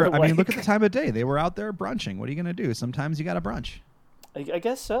drink. They were, I mean, look at the time of day. They were out there brunching. What are you going to do? Sometimes you got to brunch. I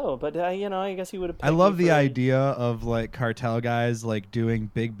guess so, but I guess he would have. I love the idea of like cartel guys like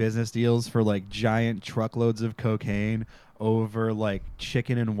doing big business deals for like giant truckloads of cocaine over like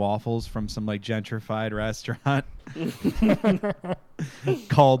chicken and waffles from some like gentrified restaurant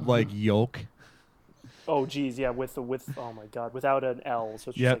called like Yolk. Oh geez, yeah, with oh my god, without an L, so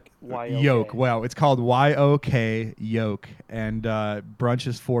it's just like Y-O-K. Yolk. Wow, it's called Y-O-K Yolk, and brunch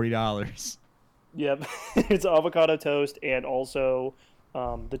is $40. Yep, it's avocado toast, and also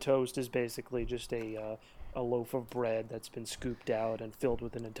the toast is basically just a loaf of bread that's been scooped out and filled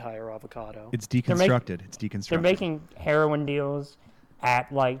with an entire avocado. It's deconstructed. It's deconstructed. They're making heroin deals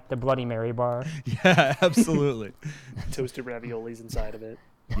at like the Bloody Mary bar. Yeah, absolutely. Toasted raviolis inside of it.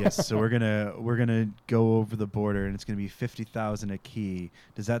 Yes, so we're gonna go over the border, and it's gonna be $50,000 a key.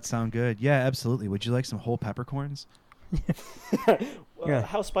 Does that sound good? Yeah, absolutely. Would you like some whole peppercorns?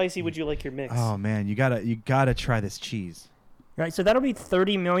 How spicy would you like your mix? Oh man, you gotta try this cheese. Right, so that'll be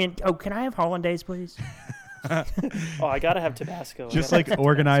 $30 million. Oh, can I have hollandaise, please? Oh, I gotta have Tabasco. Just like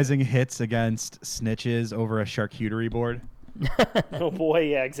organizing hits against snitches over a charcuterie board. Oh boy,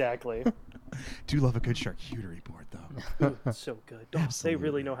 yeah, exactly. Do love a good charcuterie board, though. Ooh, it's so good. Oh, they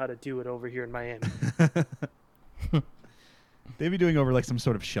really know how to do it over here in Miami. They'd be doing over like some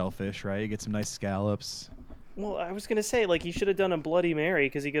sort of shellfish, right? You get some nice scallops. Well, I was gonna say, like, he should have done a Bloody Mary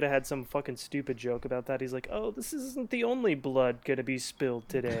because he could have had some fucking stupid joke about that. He's like, "Oh, this isn't the only blood gonna be spilled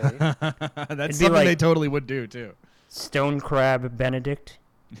today." That's something like they totally would do too. Stone crab Benedict.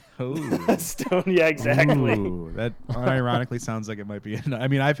 Oh, stone. Yeah, exactly. Ooh, that ironically sounds like it might be. I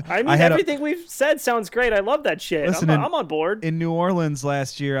mean, everything we've said sounds great. I love that shit. Listen, I'm on board. In New Orleans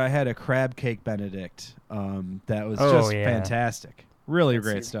last year, I had a crab cake Benedict. That was just fantastic. Really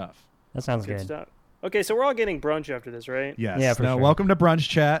great stuff. That sounds good. Stuff. Okay, so we're all getting brunch after this, right? Yes. Yeah, for now, sure. welcome to Brunch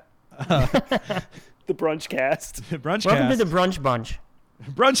Chat. The Brunch Cast. Brunch Welcome Cast. to the Brunch Bunch.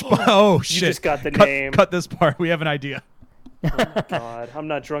 Oh, shit. You just got the name. Cut this part. We have an idea. Oh, God, I'm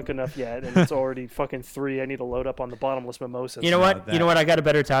not drunk enough yet, and it's already fucking 3. I need to load up on the bottomless mimosas. You know what? You know what? I got a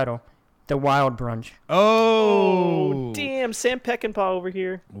better title. The Wild Brunch. Oh, damn. Sam Peckinpah over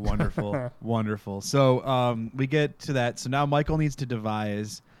here. Wonderful. Wonderful. So we get to that. So now Michael needs to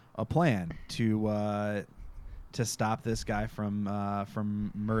devise a plan to stop this guy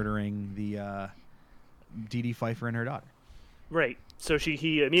from murdering the Dee Dee Pfeiffer and her daughter. Right. So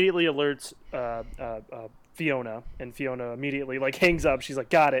he immediately alerts Fiona, and Fiona immediately like hangs up. She's like,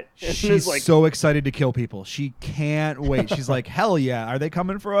 "Got it." And She's like, so excited to kill people. She can't wait. She's like, "Hell yeah, are they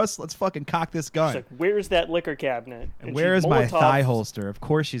coming for us? Let's fucking cock this gun." she's like, "Where's that liquor cabinet?" And where is my thigh holster? Of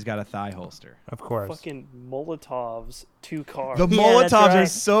course, she's got a thigh holster. Of course. Fucking Molotovs, 2 cars. The Yeah, Molotovs that's are right.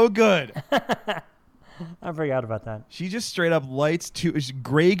 so good. I forgot about that. She just straight up lights two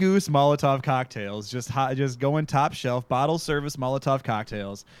Grey Goose Molotov cocktails, just going top shelf, bottle service Molotov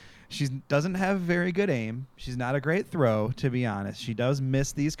cocktails. She doesn't have very good aim. She's not a great throw, to be honest. She does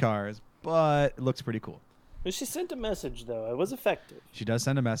miss these cars, but it looks pretty cool. But she sent a message though. It was effective. She does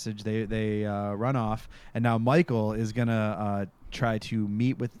send a message. They run off, and now Michael is gonna try to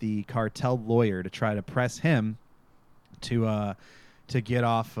meet with the cartel lawyer to try to press him to get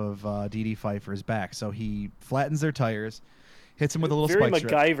off of Dee Dee Pfeiffer's back. So he flattens their tires, hits him with a little Very spike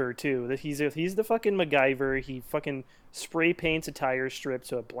strip. MacGyver too. That he's the fucking MacGyver. He fucking spray paints a tire strip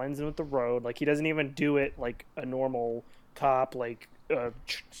so it blends in with the road. Like he doesn't even do it like a normal cop, like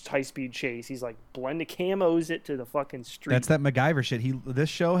high speed chase. He's like camos it to the fucking street. That's that MacGyver shit. This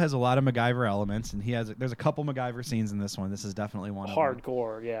show has a lot of MacGyver elements, and there's a couple MacGyver scenes in this one. This is definitely one of them.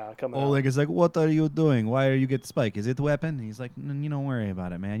 Hardcore, yeah. Coming Oleg is like, "What are you doing? Why are you get spike? Is it the weapon?" And he's like, "You don't worry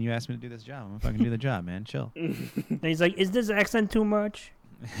about it, man. You asked me to do this job. I'm gonna fucking do the job, man. Chill." And he's like, "Is this accent too much?"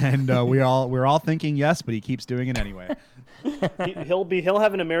 And we're all thinking yes, but he keeps doing it anyway. He'll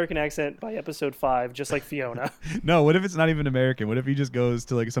have an American accent by episode 5, just like Fiona. No, what if it's not even American? What if he just goes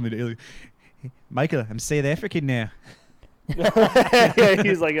to like something like, "Michael, I'm South African now." Yeah,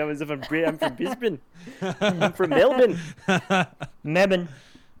 he's like, I'm from Brisbane. I'm from Melbourne. Melbourne.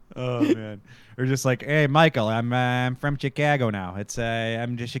 Oh man. Or just like, "Hey, Michael, I'm from Chicago now.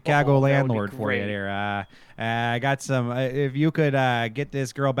 I'm just Chicago Oh, that would be landlord for you great. here. I got some. If you could get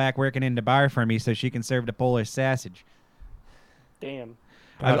this girl back working in the bar for me, so she can serve the Polish sausage." Damn.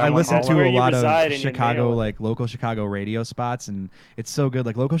 I listened to Where a you lot of reside and you Chicago, nail it. like local Chicago radio spots, and it's so good.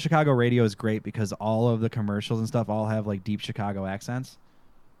 Like local Chicago radio is great because all of the commercials and stuff all have like deep Chicago accents.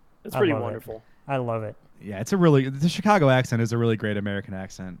 It's I pretty love it. wonderful. I love it. Yeah, the Chicago accent is a really great American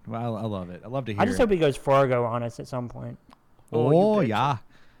accent. Well, I love it. I love to hear I just it. hope he goes Fargo on us at some point. Oh, you Yeah.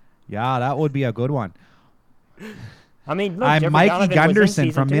 Yeah, that would be a good one. I mean, look, I'm Jeffrey Mikey Donovan was in Gunderson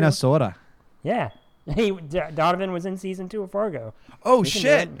season from 2. Minnesota. Yeah. Donovan was in season 2 of Fargo. Oh, We can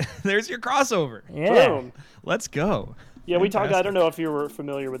shit. do There's your crossover. Yeah. Boom. Let's go. Yeah, we talked. I Fantastic. don't know if you were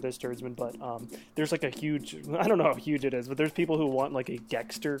familiar with this, Turdsman, but there's like a huge. I don't know how huge it is, but there's people who want like a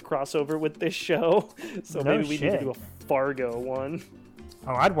Dexter crossover with this show. So No maybe we need to shit. do a Fargo one.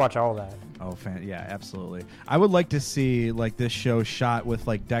 Oh, I'd watch all that. Oh, yeah, absolutely. I would like to see like this show shot with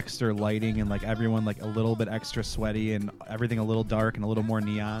like Dexter lighting and like everyone like a little bit extra sweaty and everything a little dark and a little more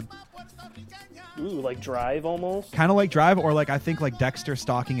neon. Ooh, like Drive almost. Kind of like Drive, or like I think like Dexter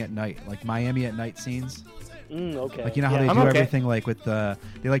stalking at night, like Miami at night scenes. Okay. Like you know how Yeah. they I'm do okay. everything like with the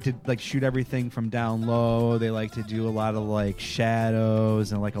they like to like shoot everything from down low. They like to do a lot of like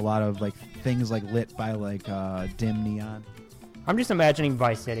shadows and like a lot of like things like lit by like dim neon. I'm just imagining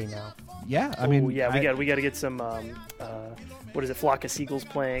Vice City now. Yeah, I mean, yeah, we got to get some. What is it? Flock of Seagulls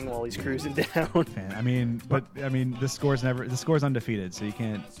playing while he's cruising down. the score's undefeated, so you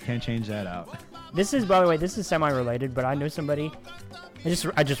can't change that out. This is, by the way, semi-related, but I know somebody.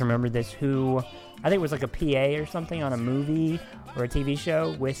 I just remembered this who I think was like a PA or something on a movie or a TV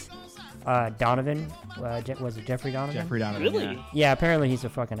show with Donovan. Was it Jeffrey Donovan? Jeffrey Donovan. Really? Yeah. Yeah, apparently he's a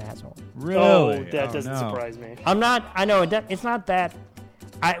fucking asshole. Really? Oh, that doesn't no. surprise me. I'm not. I know it's not that.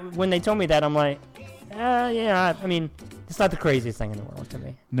 When they told me that, I'm like, yeah. I mean, it's not the craziest thing in the world to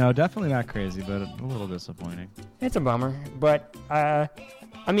me. No, definitely not crazy, but a little disappointing. It's a bummer, but I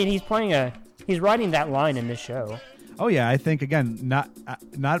mean, he's writing that line in this show. Oh yeah, I think again,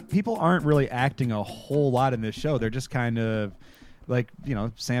 not people aren't really acting a whole lot in this show. They're just kind of like, you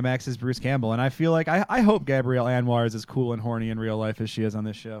know, Sam Axe is Bruce Campbell, and I feel like I hope Gabrielle Anwar is as cool and horny in real life as she is on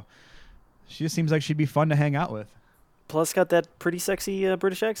this show. She just seems like she'd be fun to hang out with. Plus, got that pretty sexy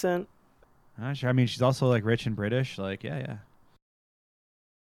British accent. Sure. I mean, she's also like rich and British. Like, yeah.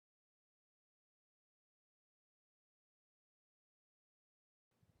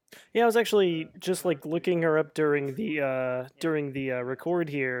 Yeah, I was actually just like looking her up during the record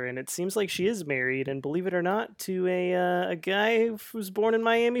here, and it seems like she is married, and believe it or not, to a guy who's born in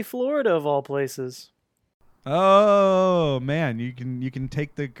Miami, Florida, of all places. Oh man, you can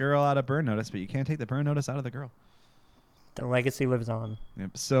take the girl out of Burn Notice, but you can't take the Burn Notice out of the girl. The legacy lives on.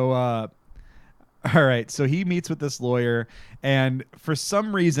 Yep. So All right, so he meets with this lawyer and for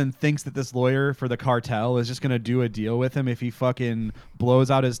some reason thinks that this lawyer for the cartel is just going to do a deal with him if he fucking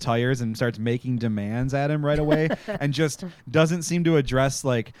blows out his tires and starts making demands at him right away and just doesn't seem to address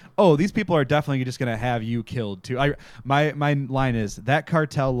like, oh, these people are definitely just going to have you killed too. My line is that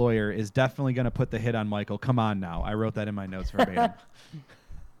cartel lawyer is definitely going to put the hit on Michael. Come on now. I wrote that in my notes verbatim.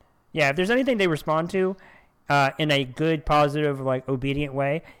 Yeah, if there's anything they respond to in a good, positive, like obedient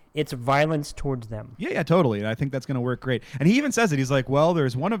way, it's violence towards them. Yeah, totally. And I think that's going to work great. And he even says it. He's like, well,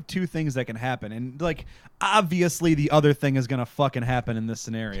 there's one of two things that can happen. And, like, obviously the other thing is going to fucking happen in this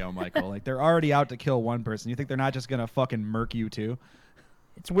scenario, Michael. Like, they're already out to kill one person. You think they're not just going to fucking murk you, too?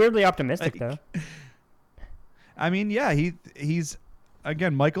 It's weirdly optimistic, though. I mean, yeah, he's,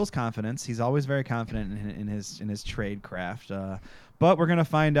 again, Michael's confidence. He's always very confident in his trade craft. But we're going to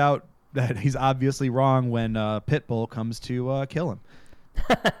find out that he's obviously wrong when Pitbull comes to kill him.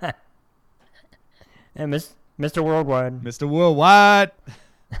 And Mr. Worldwide. Mr. Worldwide.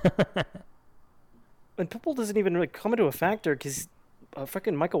 And Pitbull doesn't even really come into a factor because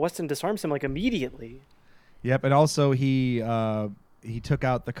fucking Michael Weston disarms him like immediately. Yep, and also he took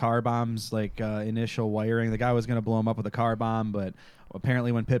out the car bomb's like initial wiring. The guy was going to blow him up with a car bomb, but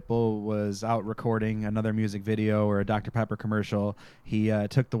apparently when Pitbull was out recording another music video or a Dr. Pepper commercial, he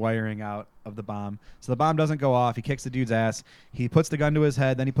took the wiring out of the bomb. So the bomb doesn't go off. He kicks the dude's ass. He puts the gun to his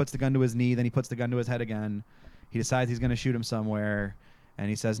head, then he puts the gun to his knee, then he puts the gun to his head again. He decides he's going to shoot him somewhere, and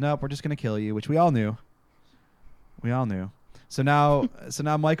he says, nope, we're just going to kill you, which we all knew. So now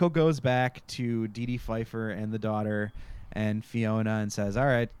Michael goes back to Dee Dee Pfeiffer and the daughter and Fiona and says, all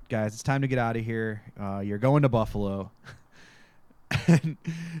right, guys, it's time to get out of here. You're going to Buffalo. And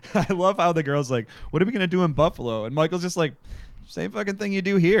I love how the girl's like, what are we going to do in Buffalo? And Michael's just like, same fucking thing you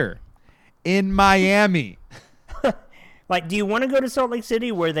do here in Miami. Like, do you want to go to Salt Lake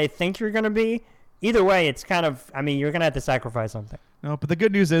City where they think you're going to be? Either way, it's kind of, I mean, you're going to have to sacrifice something. No, but the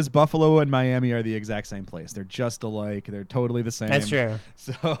good news is Buffalo and Miami are the exact same place. They're just alike. They're totally the same. That's true.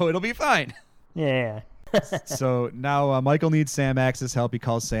 So it'll be fine. Yeah. So now Michael needs Sam Axe's help. He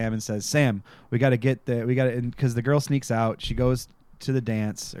calls Sam and says, Sam, we got to get because the girl sneaks out. She goes to the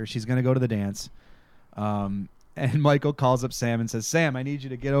dance, or she's going to go to the dance. And Michael calls up Sam and says, Sam, I need you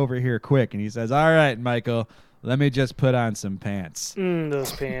to get over here quick. And he says, all right, Michael, let me just put on some pants.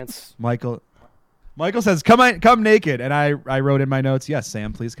 Those pants. Michael says, come naked. And I wrote in my notes, yes,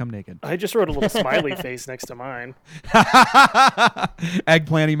 Sam, please come naked. I just wrote a little smiley face next to mine.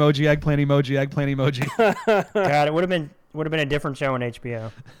 Eggplant emoji, eggplant emoji, eggplant emoji. God, it would have been a different show on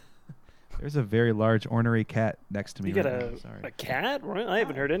HBO. There's a very large ornery cat next to me. You got a cat? I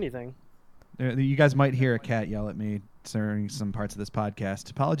haven't heard anything. You guys might hear a cat yell at me during some parts of this podcast.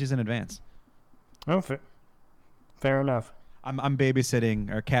 Apologies in advance. Oh, fair enough. I'm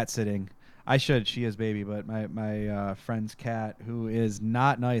babysitting or cat sitting. I should. She is baby, but my friend's cat, who is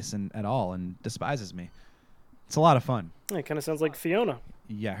not nice at all and despises me. It's a lot of fun. It kind of sounds like Fiona.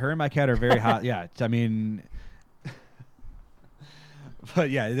 Yeah, her and my cat are very hot. Yeah, I mean, but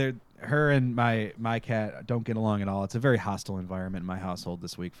yeah, her and my cat don't get along at all. It's a very hostile environment in my household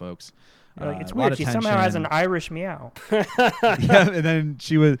this week, folks. It's weird. She somehow has an Irish meow. Yeah, and then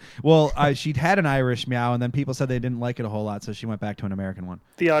she'd had an Irish meow, and then people said they didn't like it a whole lot, so she went back to an American one.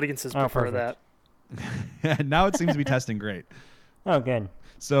 The audiences prefer that. And now it seems to be testing great. Oh, good.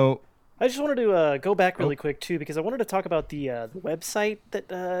 So I just wanted to go back really quick too, because I wanted to talk about the website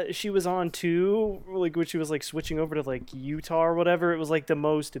that she was on too, like when she was like switching over to like Utah or whatever. It was like the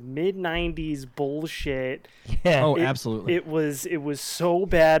most mid-90s bullshit. Yeah. Oh, absolutely. It was so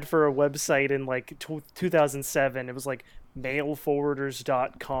bad for a website in like 2007. It was like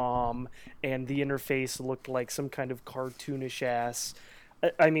mailforwarders.com, and the interface looked like some kind of cartoonish ass.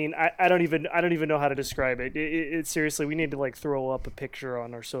 I mean, I don't even know how to describe it. It seriously, we need to like throw up a picture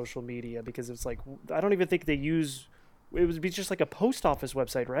on our social media, because it's like, I don't even think they use. It would be just like a post office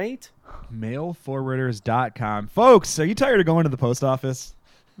website, right? Mailforwarders.com. Folks, are you tired of going to the post office?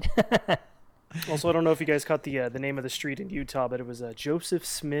 Also, I don't know if you guys caught the name of the street in Utah, but it was Joseph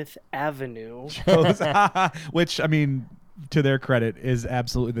Smith Avenue. Which, I mean, to their credit, is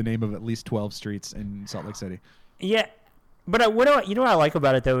absolutely the name of at least 12 streets in Salt Lake City. Yeah. But what I like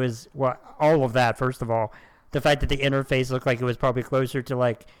about it, though, is all of that, first of all. The fact that the interface looked like it was probably closer to,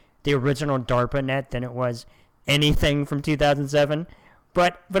 like, the original DARPANET than it was anything from 2007.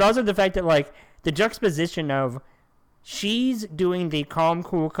 But also the fact that, like, the juxtaposition of she's doing the calm,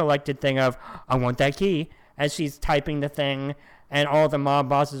 cool, collected thing of, I want that key, as she's typing the thing, and all the mob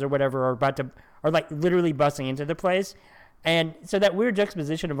bosses or whatever are like, literally busting into the place. And so that weird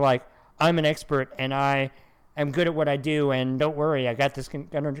juxtaposition of, like, I'm an expert, and I am good at what I do, and don't worry, I got this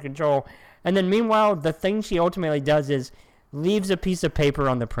under control. And then meanwhile, the thing she ultimately does is leaves a piece of paper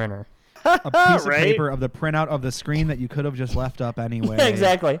on the printer. A piece of paper of the printout of the screen that you could have just left up anyway.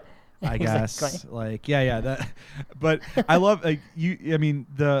 Exactly. I guess, Exactly. like, that. But I love, like, I mean,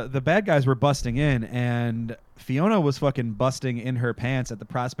 the bad guys were busting in, and Fiona was fucking busting in her pants at the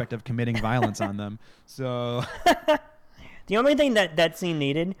prospect of committing violence on them. So The only thing that scene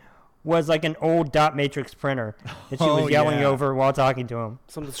needed was like an old dot matrix printer that she was yelling over while talking to him.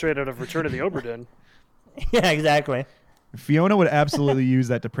 Something straight out of Return of the Obra Dinn. Yeah, exactly. Fiona would absolutely use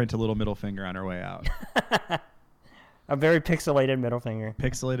that to print a little middle finger on her way out. A very pixelated middle finger.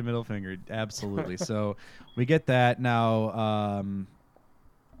 Pixelated middle finger, absolutely. So we get that now.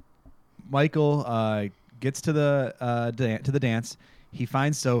 Michael gets to the dance. He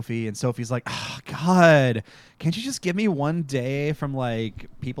finds Sophie, and Sophie's like, "Oh God, can't you just give me one day from like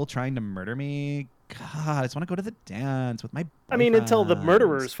people trying to murder me? God, I just want to go to the dance with my boyfriend." I mean, until the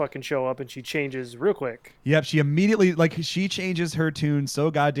murderers fucking show up and she changes real quick. Yep, she immediately, like, she changes her tune so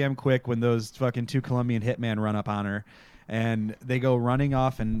goddamn quick when those fucking two Colombian hitmen run up on her. And they go running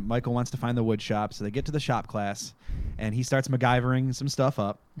off, and Michael wants to find the wood shop. So they get to the shop class, and he starts MacGyvering some stuff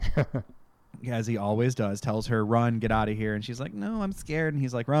up, as he always does. Tells her, run, get out of here. And she's like, no, I'm scared. And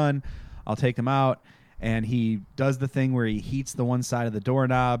he's like, run, I'll take them out. And he does the thing where he heats the one side of the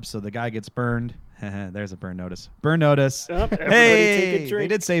doorknob, so the guy gets burned. There's a burn notice. Burn notice. Hey, take a drink.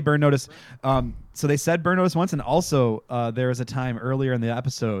 They did say burn notice. So they said burn notice once, and also there was a time earlier in the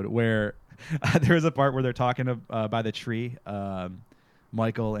episode where there was a part where they're talking by the tree,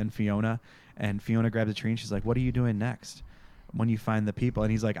 Michael and Fiona grabs a tree and she's like, "What are you doing next when you find the people?"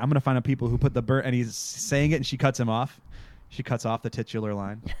 And he's like, "I'm gonna find the people who put the burn." And he's saying it, and she cuts him off. She cuts off the titular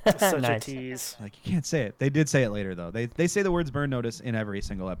line. Such Nice. a tease. Like, you can't say it. They did say it later though. They say the words burn notice in every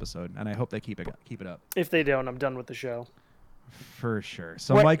single episode, and I hope they keep it up. If they don't, I'm done with the show. For sure.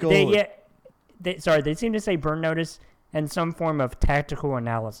 So Michael, they seem to say burn notice and some form of tactical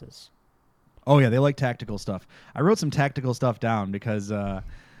analysis. oh yeah, they like tactical stuff. I wrote some tactical stuff down because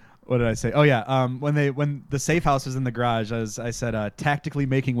what did I say? Oh yeah, when the safe house was in the garage, as I said, tactically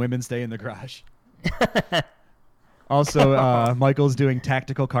making women stay in the garage. Also, Michael's doing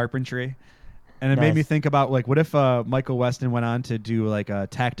tactical carpentry. And it made me think about, like, what if Michael Weston went on to do, like, a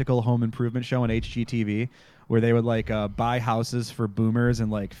tactical home improvement show on HGTV where they would, like, buy houses for boomers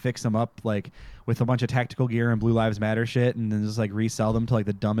and, like, fix them up, like, with a bunch of tactical gear and Blue Lives Matter shit, and then just, like, resell them to, like,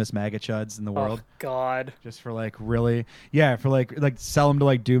 the dumbest MAGA chuds in the world. Oh, God. Just for, like, really... Yeah, for, like sell them to,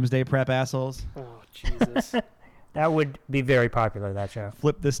 like, doomsday prep assholes. Oh, Jesus. That would be very popular, that show.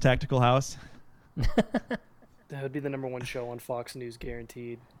 Flip this tactical house. That would be the #1 show on Fox News,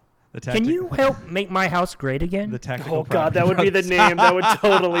 guaranteed. Can you help make my house great again? The tactical Oh, God, that would be the name. That would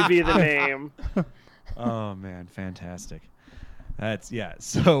totally be the name. Oh man, fantastic.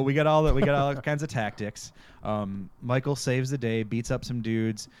 So we got all kinds of tactics. Michael saves the day, beats up some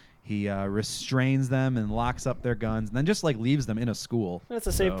dudes. He restrains them and locks up their guns, and then just like leaves them in a school. That's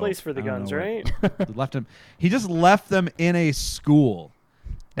a safe place for the guns, right? He just left them in a school.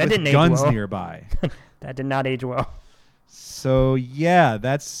 That with didn't age guns well. nearby. That did not age well. So yeah,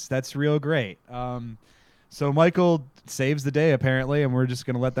 that's real great. So Michael saves the day apparently, and we're just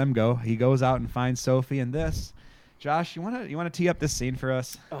gonna let them go. He goes out and finds Sophie, and this. Josh, you wanna tee up this scene for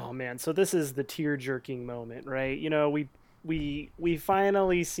us? Oh man, so this is the tear-jerking moment, right? You know, we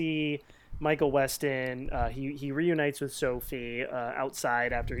finally see Michael Weston. He reunites with Sophie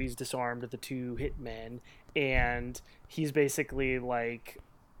outside after he's disarmed the two hitmen, and he's basically like,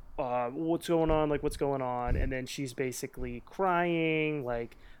 what's going on? Like, what's going on? And then she's basically crying,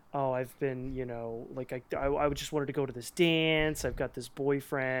 like, oh, I've been, you know, like, I just wanted to go to this dance. I've got this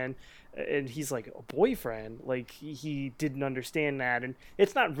boyfriend. And he's like, a boyfriend? Like, he didn't understand that. And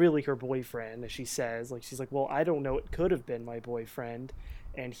it's not really her boyfriend, as she says. Like, she's like, well, I don't know. It could have been my boyfriend.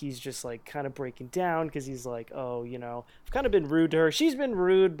 And he's just, like, kind of breaking down because he's like, oh, you know, I've kind of been rude to her. She's been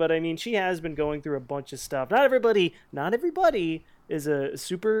rude, but, I mean, she has been going through a bunch of stuff. Not everybody is a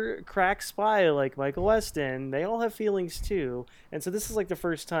super crack spy like Michael Weston. They all have feelings too. And so this is like the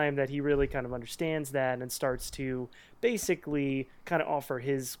first time that he really kind of understands that and starts to basically kind of offer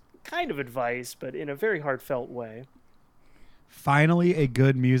his kind of advice, but in a very heartfelt way. Finally, a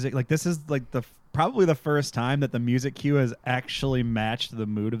good music. Like, this is like probably the first time that the music cue has actually matched the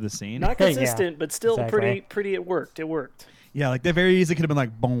mood of the scene. Not consistent, but still exactly. pretty. It worked. Yeah, like they very easily could have been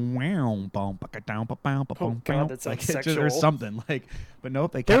like boom, wow, boom, ba-ka-down, ba-bow, ba-boom, God, that sounds like sexual. or something. Like, but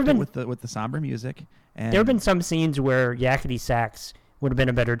nope, they kept it with the somber music. And There have been some scenes where yakety sax would have been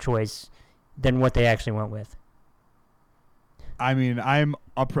a better choice than what they actually went with. I mean, I'm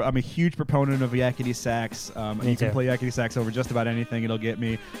I'm a huge proponent of yakety sax. You can play yakety sax over just about anything; it'll get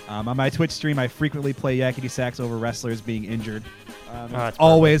me. On my Twitch stream, I frequently play yakety sax over wrestlers being injured. It's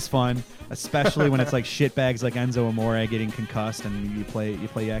always fun, especially when it's like shitbags like Enzo Amore getting concussed, and you play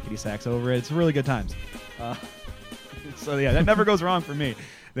yakety sax over it. It's really good times. So yeah, that never goes wrong for me.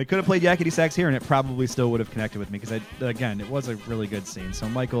 They could have played yakety sax here, and it probably still would have connected with me because, again, it was a really good scene. So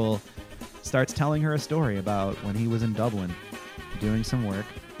Michael starts telling her a story about when he was in Dublin doing some work,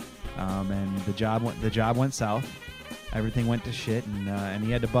 and the job went south. Everything went to shit, and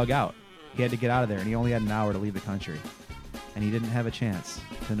he had to bug out. He had to get out of there, and he only had an hour to leave the country. And he didn't have a chance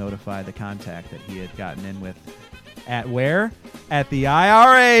to notify the contact that he had gotten in with. At where? At the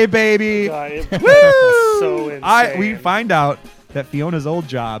IRA, baby! God, woo! So insane. We find out that Fiona's old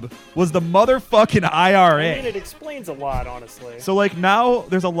job was the motherfucking IRA. I mean, it explains a lot, honestly. So, like, now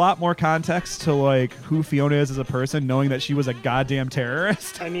there's a lot more context to, like, who Fiona is as a person, knowing that she was a goddamn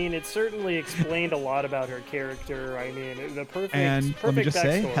terrorist. I mean, it certainly explained a lot about her character. I mean, the perfect let me just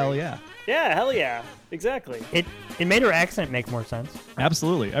say, backstory. hell yeah. Yeah, hell yeah. Exactly. It made her accent make more sense.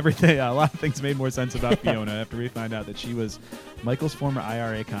 Absolutely. Everything. A lot of things made more sense about Fiona after we find out that she was Michael's former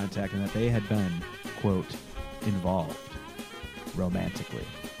IRA contact and that they had been, quote, involved romantically.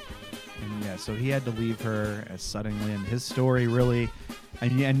 And yeah, so he had to leave her as suddenly, and his story really,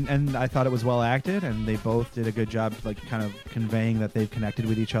 and I thought it was well acted, and they both did a good job, like, kind of conveying that they've connected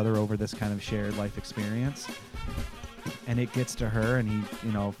with each other over this kind of shared life experience. And it gets to her, and he,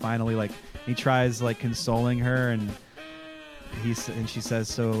 finally, like, he tries, like, consoling her, and she says,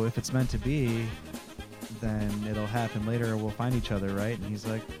 so if it's meant to be, then it'll happen later, we'll find each other, right? And he's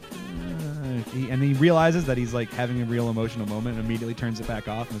like, and he realizes that he's, like, having a real emotional moment, and immediately turns it back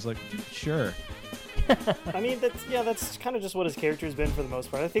off, and is like, sure. I mean, that's kind of just what his character's been for the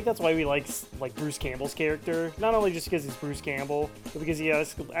most part. I think that's why we like Bruce Campbell's character. Not only just because he's Bruce Campbell, but because he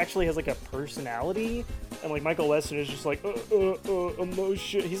actually has, like, a personality. And, like, Michael Weston is just like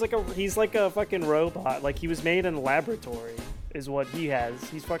emotion. He's like a fucking robot. Like, he was made in a laboratory, is what he has.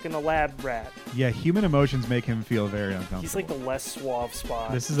 He's fucking a lab rat. Yeah, human emotions make him feel very uncomfortable. He's like the less suave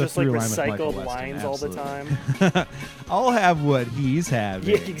spot. This is just a through like line with Michael recycled Weston, lines absolutely. all the time. I'll have what he's having.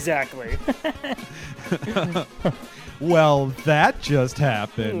 Yeah, exactly. Well, that just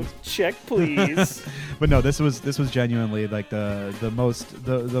happened. Check, please. But no, this was genuinely like the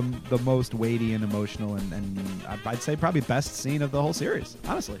most weighty and emotional and I'd say probably best scene of the whole series,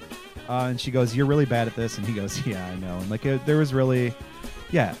 honestly. And she goes, "You're really bad at this," and he goes, "Yeah, I know." And like there was really,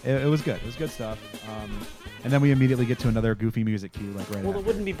 yeah, it was good. It was good stuff. And then we immediately get to another goofy music cue, like right. Well, after. it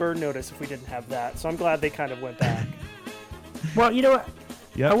wouldn't be Burn Notice if we didn't have that. So I'm glad they kind of went back. Well, you know what?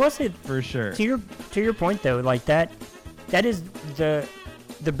 Yep, I will say for sure. To your point though, like that is the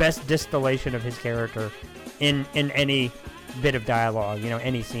best distillation of his character in any bit of dialogue,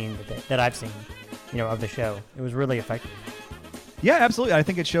 any scene that I've seen, of the show. It was really effective. Yeah, absolutely. I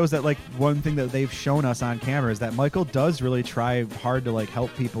think it shows that, like, one thing that they've shown us on camera is that Michael does really try hard to, like,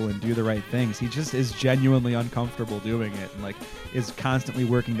 help people and do the right things. He just is genuinely uncomfortable doing it and, like, is constantly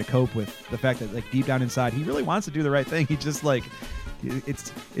working to cope with the fact that, like, deep down inside, he really wants to do the right thing. He just, like,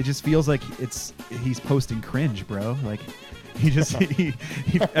 it just feels like he's posting cringe, bro. Like, he just, he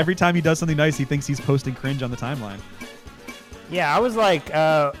every time he does something nice, he thinks he's posting cringe on the timeline. Yeah, I was like,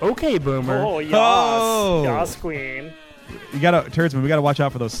 okay, boomer. Oh, yas. Oh. Yas, queen. You gotta, Turdsman, we gotta watch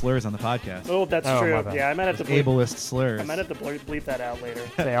out for those slurs on the podcast. Oh, that's true. Yeah, I might have to bleep, ableist slurs. I might have to bleep that out later.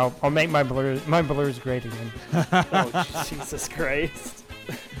 Say, I'll make my blurs great again. Oh, Jesus Christ.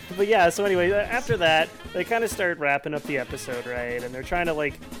 But yeah, so anyway, after that, they kind of start wrapping up the episode, right? And they're trying to,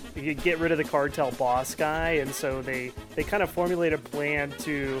 like, get rid of the cartel boss guy, and so they kind of formulate a plan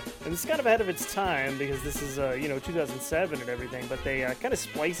to, and it's kind of ahead of its time because this is 2007 and everything, but they kind of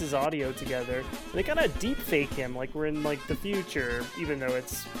splice his audio together, and they kind of deep fake him like we're in, like, the future, even though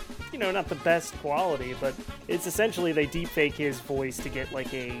it's not the best quality, but it's essentially they deep fake his voice to get,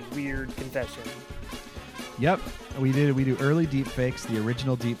 like, a weird confession. Yep, we do early deep fakes, the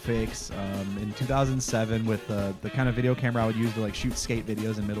original deep fakes in 2007 with the kind of video camera I would use to, like, shoot skate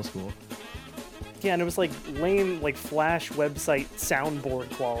videos in middle school. Yeah, and it was like lame, like, Flash website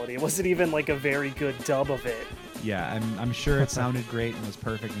soundboard quality. It wasn't even like a very good dub of it. Yeah, I'm sure it sounded great and was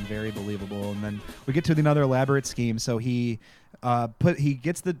perfect and very believable. And then we get to another elaborate scheme. So he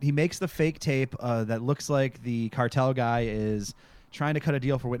makes the fake tape that looks like the cartel guy is trying to cut a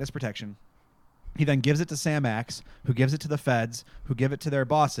deal for witness protection. He then gives it to Sam Axe, who gives it to the feds, who give it to their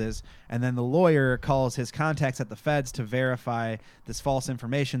bosses, and then the lawyer calls his contacts at the feds to verify this false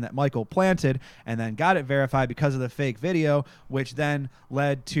information that Michael planted, and then got it verified because of the fake video, which then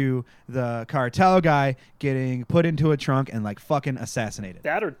led to the cartel guy getting put into a trunk and like fucking assassinated.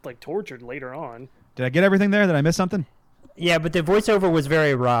 That or like tortured later on. Did I get everything there? Did I miss something? Yeah, but the voiceover was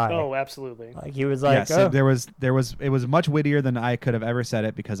very wry. Oh, absolutely. Like he was like, yeah, so it was much wittier than I could have ever said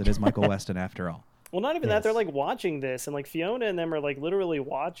it because it is Michael Weston after all. Well, not even that. They're like watching this, and like Fiona and them are like literally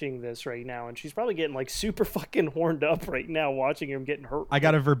watching this right now, and she's probably getting like super fucking horned up right now watching him getting hurt. I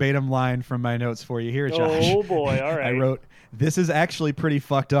got a verbatim line from my notes for you here, Josh. Oh boy, all right. I wrote, "This is actually pretty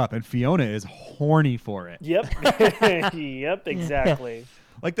fucked up," and Fiona is horny for it. Yep. Yep, exactly.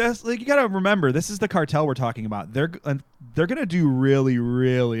 Like this, like you gotta remember, this is the cartel we're talking about. They're gonna do really,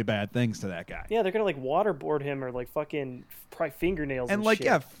 really bad things to that guy. Yeah, they're gonna like waterboard him or like fucking pry fingernails and like shit.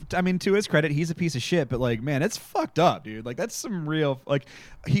 yeah, I mean, to his credit, he's a piece of shit. But like, man, it's fucked up, dude. Like that's some real like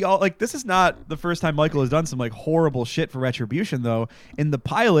this is not the first time Michael has done some like horrible shit for retribution though. In the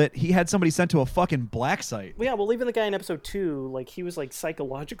pilot, he had somebody sent to a fucking black site. Well, yeah, well, even the guy in episode 2, like he was like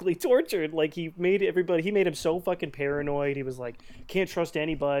psychologically tortured. Like he made him so fucking paranoid. He was like can't trust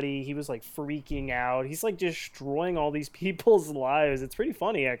anybody. He was like freaking out. He's like destroying all these people's lives. It's pretty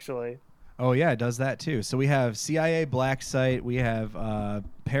funny actually. Oh yeah, it does that too. So we have CIA black site, we have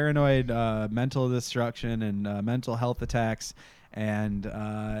paranoid mental destruction and mental health attacks, and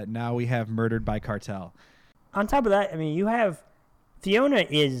now we have murdered by cartel. On top of that, I mean, you have Fiona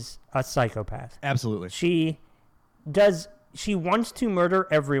is a psychopath. Absolutely. She wants to murder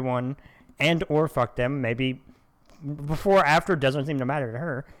everyone and or fuck them. Maybe before or after doesn't seem to matter to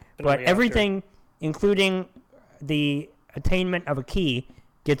her. But everything, including the attainment of a key,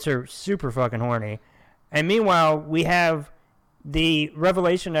 gets her super fucking horny. And meanwhile, we have the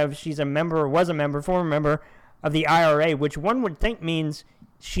revelation of she's a member, former member of the IRA, which one would think means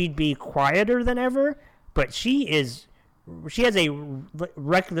she'd be quieter than ever, but she has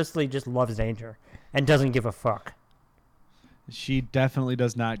recklessly just loves danger and doesn't give a fuck. She definitely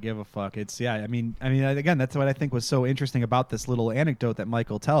does not give a fuck. I mean, again, that's what I think was so interesting about this little anecdote that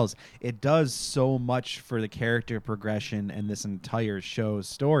Michael tells. It does so much for the character progression and this entire show's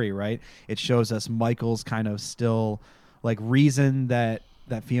story, right? It shows us Michael's kind of still like reason that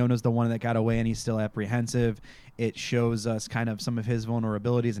Fiona's the one that got away and he's still apprehensive. It shows us kind of some of his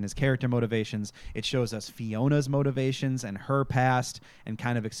vulnerabilities and his character motivations. It shows us Fiona's motivations and her past and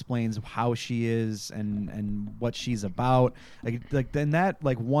kind of explains how she is and what she's about. Like in that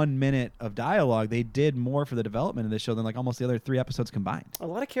like 1 minute of dialogue, they did more for the development of this show than like almost the other 3 episodes combined. A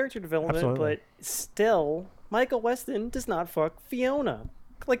lot of character development, Absolutely. but still, Michael Weston does not fuck Fiona.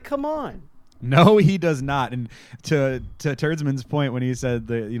 Like, come on. No, he does not. And to Turdsman's point when he said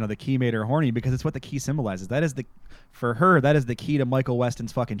the key made her horny, because it's what the key symbolizes. For her, that is the key to Michael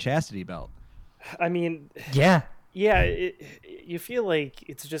Weston's fucking chastity belt. I mean, yeah, you feel like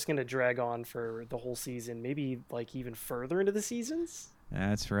it's just gonna drag on for the whole season, maybe like even further into the seasons.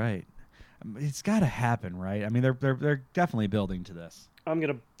 That's right. It's got to happen, right? I mean, they're definitely building to this.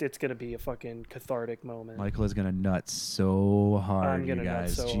 It's gonna be a fucking cathartic moment. Michael is gonna nut so hard, I'm gonna you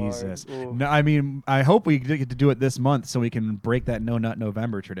guys. nut so Jesus. hard. No, I mean, I hope we get to do it this month so we can break that No Nut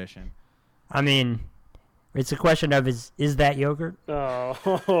November tradition. I mean, it's a question of is that yogurt? Oh.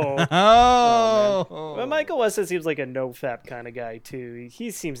 Oh. Well, Michael Weston seems like a no-fap kind of guy too.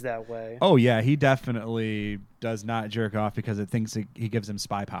 He seems that way. Oh yeah, he definitely does not jerk off because it thinks he gives him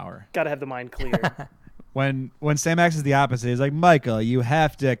spy power. Got to have the mind clear. When Sam Axe is the opposite, he's like, Michael, you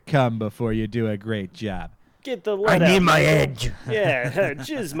have to come before you do a great job. Get the I lead need out, my Michael. edge. Yeah,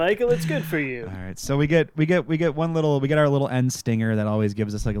 jizz, Michael. It's good for you. All right, so we get our little end stinger that always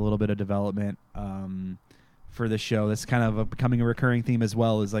gives us like a little bit of development for the show. That's kind of becoming a recurring theme as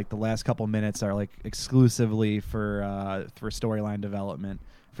well. Is like the last couple minutes are like exclusively for storyline development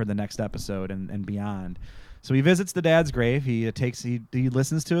for the next episode and beyond. So he visits the dad's grave. He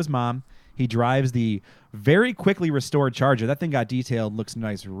listens to his mom. He drives the very quickly restored Charger. That thing got detailed, looks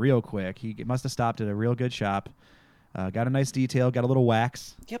nice real quick. He must have stopped at a real good shop. Got a nice detail, got a little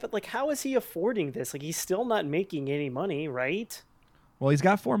wax. Yeah, but like, how is he affording this? Like, he's still not making any money, right? Well, he's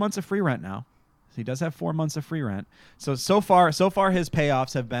got 4 months of free rent now. So he does have 4 months of free rent. So far his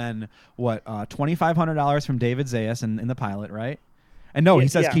payoffs have been what $2,500 from David Zayas in the pilot, right? And no, he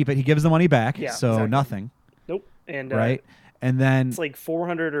says keep it. He gives the money back. Yeah, so exactly. Nothing. Nope. And right. And then it's like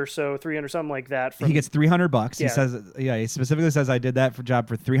 400 or so, 300, something like that. He gets $300. Yeah. He says, he specifically says, I did that job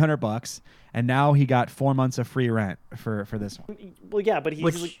for $300, and now he got 4 months of free rent for this one. Well, yeah, but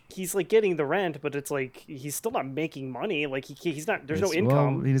he's like getting the rent, but it's like he's still not making money. Like he's not. There's no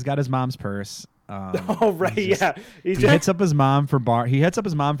income. Well, he's got his mom's purse. Oh right, yeah. He hits up his mom for bar. He hits up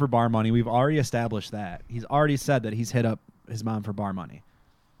his mom for bar money. We've already established that. He's already said that he's hit up his mom for bar money.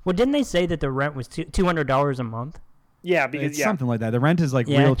 Well, didn't they say that the rent was $200 a month? Yeah, because it's something like that. The rent is like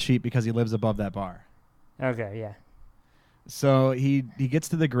real cheap because he lives above that bar. Okay, yeah. So he gets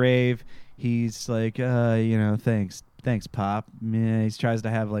to the grave. He's like, thanks, Pop. Yeah, he tries to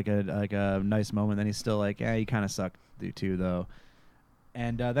have like a nice moment. Then he's still like, you kind of suck too, though.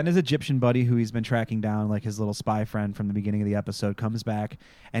 And then his Egyptian buddy, who he's been tracking down, like his little spy friend from the beginning of the episode, comes back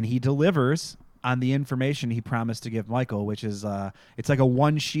and he delivers on the information he promised to give Michael, which is it's like a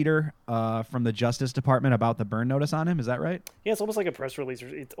one-sheeter from the Justice Department about the burn notice on him. Is that right? Yeah, it's almost like a press release.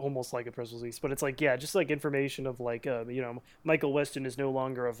 It's almost like a press release, but it's like, just like information of like, Michael Weston is no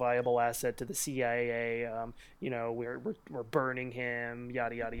longer a viable asset to the CIA. We're burning him,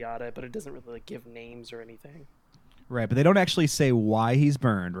 yada yada yada. But it doesn't really like give names or anything. Right, but they don't actually say why he's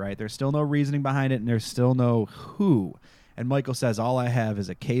burned. Right, there's still no reasoning behind it, and there's still no who. And Michael says, all I have is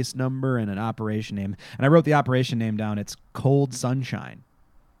a case number and an operation name. And I wrote the operation name down. It's Cold Sunshine.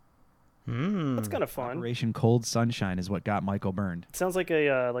 That's kind of fun. Operation Cold Sunshine is what got Michael burned. It sounds like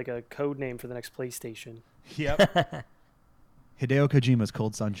a code name for the next PlayStation. Yep. Hideo Kojima's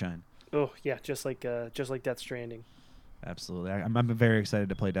Cold Sunshine. Oh, yeah, just like Death Stranding. Absolutely. I'm very excited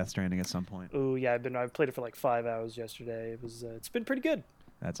to play Death Stranding at some point. Oh, yeah, I've played it for like 5 hours yesterday. It's been pretty good.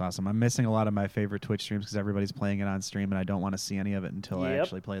 That's awesome. I'm missing a lot of my favorite Twitch streams because everybody's playing it on stream, and I don't want to see any of it until I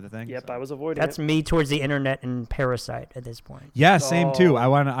actually play the thing. Yep, so. I was avoiding That's it. me towards the internet and Parasite at this point. Yeah, same too.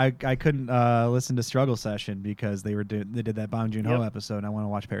 I couldn't listen to Struggle Session because they did that Bong Joon-ho episode, and I want to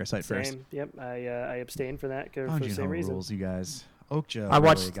watch Parasite first. Yep, I abstained for that for Bong the same Joon-ho reason. rules, you guys. Okja I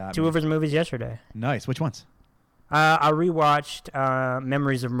watched really two of his movies yesterday. Nice. Which ones? I rewatched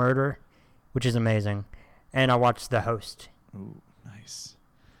Memories of Murder, which is amazing, and I watched The Host. Ooh, nice.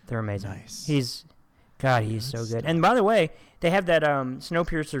 They're amazing. Nice. He's so good. And by the way, they have that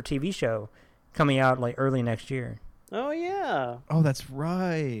Snowpiercer TV show coming out like early next year. Oh yeah. Oh, that's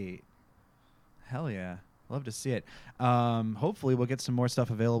right. Hell yeah. Love to see it. Hopefully we'll get some more stuff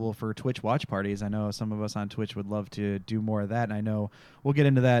available for Twitch watch parties. I know some of us on Twitch would love to do more of that, and I know we'll get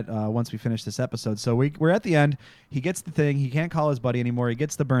into that once we finish this episode. So we're at the end. He gets the thing. He can't call his buddy anymore. He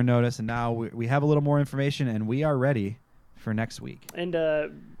gets the burn notice, and now we have a little more information, and we are ready for next week. And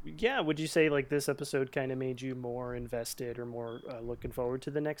would you say like this episode kind of made you more invested or more looking forward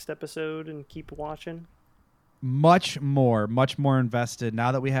to the next episode and keep watching? Much more invested.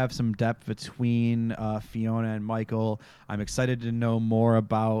 Now that we have some depth between Fiona and Michael, I'm excited to know more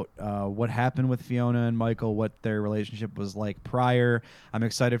about what happened with Fiona and Michael, what their relationship was like prior. I'm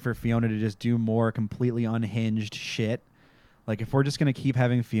excited for Fiona to just do more completely unhinged shit. Like, if we're just going to keep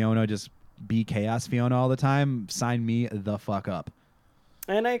having Fiona just be Chaos Fiona all the time, sign me the fuck up.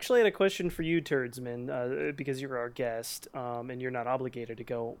 And I actually had a question for you, Turdsman, because you're our guest, and you're not obligated to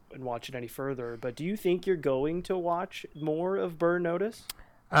go and watch it any further. But do you think you're going to watch more of Burn Notice?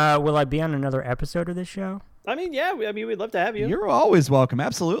 Will I be on another episode of this show? I mean, yeah. We'd love to have you. You're always welcome.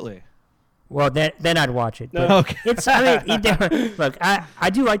 Absolutely. Well, then I'd watch it. No. Okay. Look, I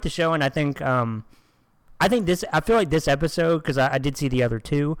do like the show, and I think I feel like this episode, because I did see the other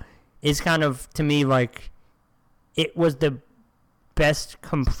two, is kind of, to me, like, it was the best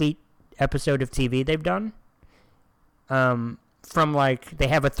complete episode of TV they've done. From like, they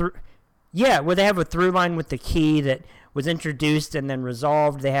have a where they have a through line with the key that was introduced and then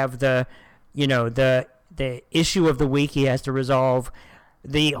resolved. They have the issue of the week he has to resolve.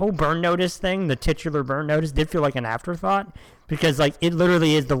 The whole burn notice thing, the titular burn notice, did feel like an afterthought, because like it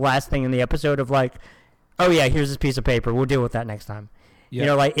literally is the last thing in the episode of like, oh yeah, here's this piece of paper, we'll deal with that next time. Yep. You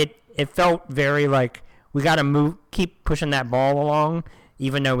know, like it felt very like, we got to keep pushing that ball along,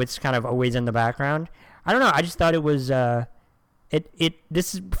 even though it's kind of always in the background. I don't know. I just thought it was.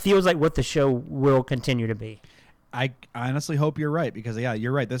 This feels like what the show will continue to be. I honestly hope you're right, because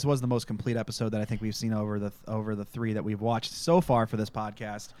you're right. This was the most complete episode that I think we've seen over the three that we've watched so far for this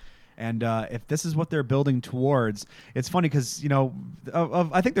podcast. And if this is what they're building towards, it's funny because,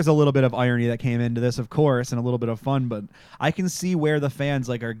 I think there's a little bit of irony that came into this, of course, and a little bit of fun, but I can see where the fans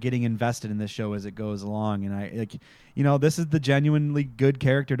are getting invested in this show as it goes along. And this is the genuinely good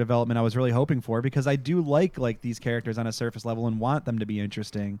character development I was really hoping for, because I do like these characters on a surface level and want them to be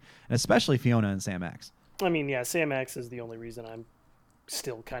interesting, and especially Fiona and Sam Axe. I mean, yeah, Sam Axe is the only reason I'm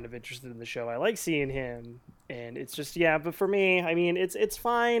still kind of interested in the show. I like seeing him, and it's just, but for me, I mean, it's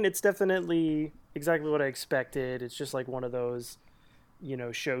fine. It's definitely exactly what I expected. It's just like one of those,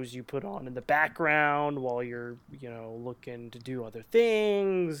 shows you put on in the background while you're, looking to do other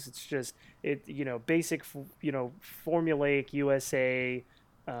things. It's just, basic, formulaic USA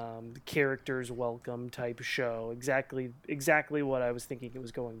characters welcome type show. Exactly what I was thinking it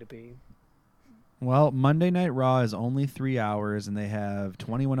was going to be. Well, Monday Night Raw is only 3 hours, and they have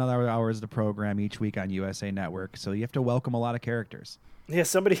 21 other hours to program each week on USA Network. So you have to welcome a lot of characters. Yeah,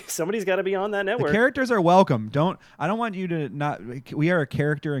 somebody's got to be on that network. The characters are welcome. I don't want you to not. We are a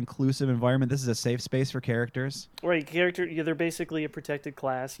character inclusive environment. This is a safe space for characters. Right, they're basically a protected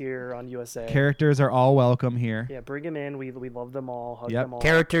class here on USA. Characters are all welcome here. Yeah, bring them in. We love them all. Hug Yep. them all.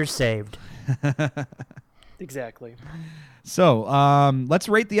 Characters saved. Exactly. So, let's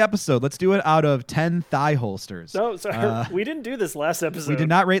rate the episode. Let's do it out of 10 thigh holsters. No, sorry. We didn't do this last episode. We did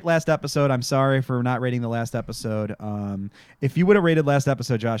not rate last episode. I'm sorry for not rating the last episode. If you would have rated last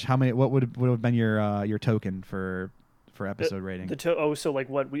episode, Josh, what would have been your token for episode rating? So like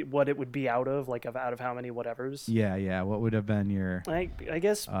what it would be out of how many whatevers? Yeah. What would have been your? I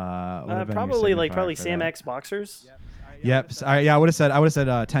guess probably Sam X boxers. Yep. I would have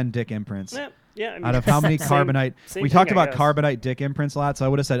said 10 dick imprints. Yeah. I mean, out of how many carbonite? Same we thing, talked I about guess. carbonite dick imprints a lot, so I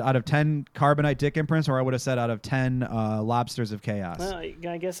would have said out of 10 carbonite dick imprints, or I would have said out of 10 lobsters of chaos. Well,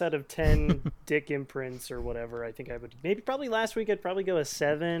 I guess out of 10 dick imprints or whatever, I think I would probably last week I'd probably go a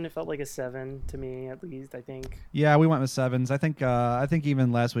 7. It felt like a 7 to me at least. I think. Yeah, we went with 7s. I think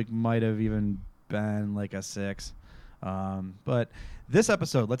even last week might have even been like a 6. But this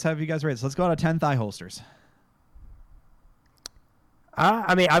episode, let's have you guys rate. So let's go out of 10 thigh holsters.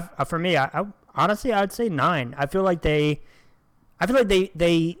 I mean, for me, honestly, I would say 9. I feel like they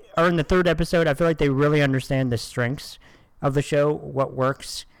are in the third episode. I feel like they really understand the strengths of the show, what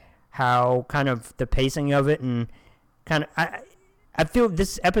works, how kind of the pacing of it, and kind of I feel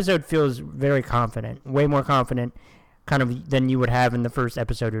this episode feels very confident, way more confident, kind of than you would have in the first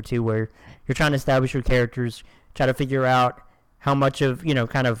episode or two, where you're trying to establish your characters, try to figure out how much of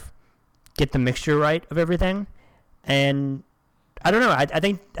kind of get the mixture right of everything, and I don't know. I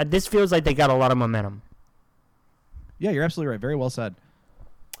think this feels like they got a lot of momentum. Yeah, you're absolutely right. Very well said.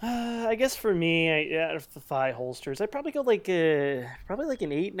 I guess for me, out of the thigh holsters, I'd probably go like an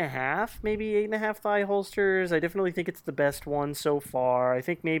 8.5, maybe 8.5 thigh holsters. I definitely think it's the best one so far. I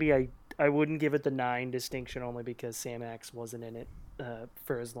think maybe I wouldn't give it the 9 distinction only because Sam X wasn't in it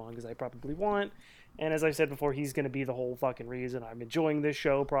for as long as I probably want. And as I said before, he's going to be the whole fucking reason I'm enjoying this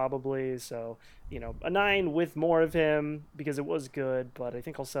show probably. So, a 9 with more of him because it was good, but I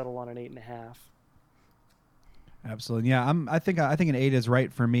think I'll settle on an 8.5. Absolutely. Yeah, I think an 8 is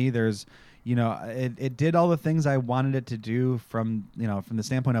right for me. There's, it did all the things I wanted it to do from the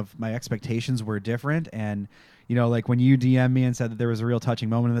standpoint of my expectations were different. And, like when you DM'd me and said that there was a real touching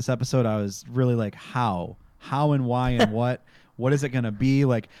moment in this episode, I was really like, how and why and what? What is it going to be?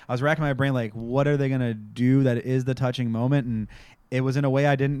 Like, I was racking my brain, like, what are they going to do that is the touching moment? And it was in a way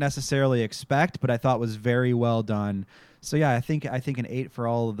I didn't necessarily expect, but I thought was very well done. So, yeah, I think an 8 for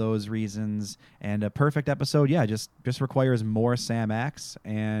all of those reasons. And a perfect episode, yeah, just requires more Sam X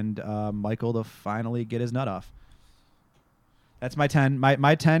and Michael to finally get his nut off. That's my 10.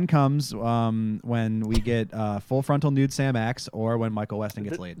 My 10 comes when we get full frontal nude Sam X or when Michael Weston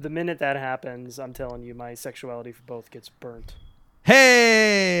gets laid. The minute that happens, I'm telling you, my sexuality for both gets burnt.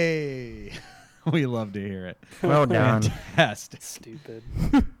 Hey! We love to hear it. Well done. Fantastic. Stupid.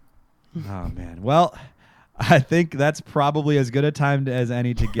 Oh, man. Well, I think that's probably as good a time as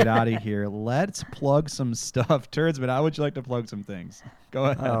any to get out of here. Let's plug some stuff. Turdsman, how would you like to plug some things? Go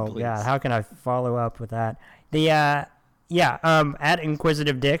ahead, please. Yeah, how can I follow up with that? At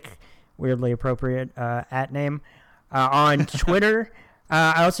Inquisitive Dick, weirdly appropriate at name, on Twitter.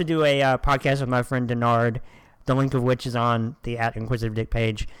 I also do a podcast with my friend Denard, the link of which is on the at Inquisitive Dick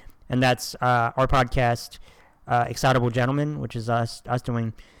page, and that's our podcast, Excitable Gentlemen, which is us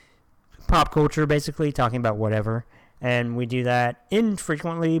doing pop culture, basically talking about whatever, and we do that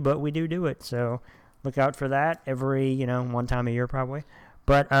infrequently, but we do it. So look out for that every one time a year probably.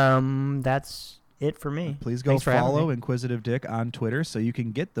 But that's it for me. Please go follow Inquisitive Dick on Twitter so you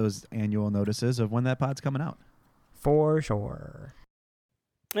can get those annual notices of when that pod's coming out. For sure.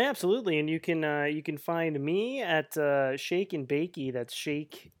 Yeah, absolutely, and you can find me at Shake and Bakey. That's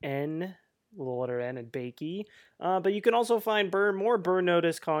Shake N, little letter N, and Bakey. But you can also find more Burn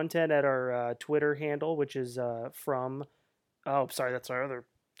Notice content at our Twitter handle, which is from. Oh, sorry, that's our other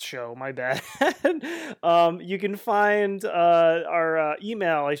show. My bad. You can find our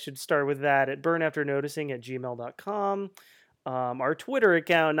email. I should start with that at burnafternoticing@gmail.com. Our Twitter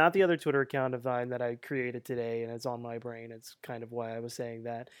account, not the other Twitter account of mine that I created today, and it's on my brain. It's kind of why I was saying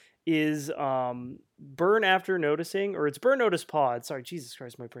that. is Burn After Noticing, or it's Burn Notice Pod. Sorry, Jesus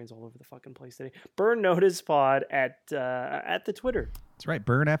Christ, my brain's all over the fucking place today. Burn Notice Pod at the Twitter. That's right.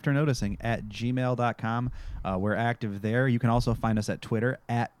 Burn After Noticing at gmail.com. We're active there. You can also find us at Twitter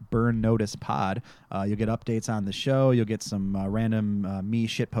at Burn Notice Pod. You'll get updates on the show. You'll get some random me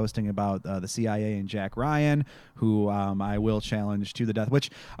shit posting about the CIA and Jack Ryan, who I will challenge to the death, which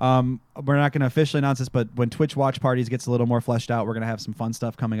we're not going to officially announce this, but when Twitch Watch Parties gets a little more fleshed out, we're going to have some fun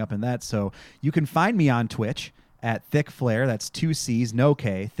stuff coming up in that. So you can find me on Twitch at Thick Flare. That's 2 C's, no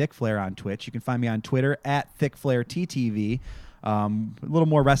K. Thick Flare on Twitch. You can find me on Twitter at Thick Flare TTV. A little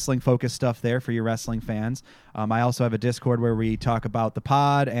more wrestling focused stuff there for your wrestling fans. I also have a Discord where we talk about the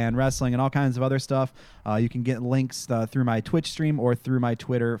pod and wrestling and all kinds of other stuff. You can get links through my Twitch stream or through my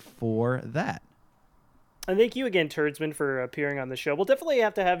Twitter for that. And thank you again, Turdsman, for appearing on the show. We'll definitely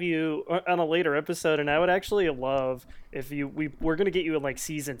have to have you on a later episode, and I would actually love if we're going to get you in like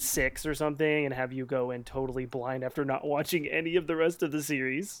season 6 or something and have you go in totally blind after not watching any of the rest of the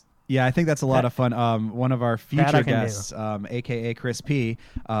series. Yeah, I think that's a lot of fun. One of our future guests, a.k.a. Chris P.,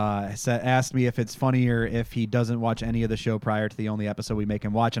 asked me if it's funnier if he doesn't watch any of the show prior to the only episode we make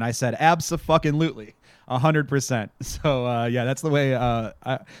him watch, and I said, abso-fucking-lutely, 100%. So, yeah, that's the way.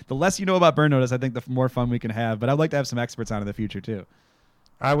 The less you know about Burn Notice, I think the more fun we can have. But I'd like to have some experts on in the future, too.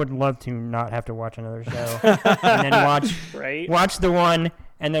 I would love to not have to watch another show and then watch the one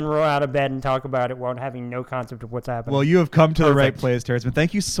and then roll out of bed and talk about it while having no concept of what's happening. Well, you have come to the right place, Turdsman.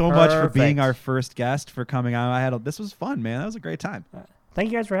 Thank you so much for being our first guest, for coming on. This was fun, man. That was a great time.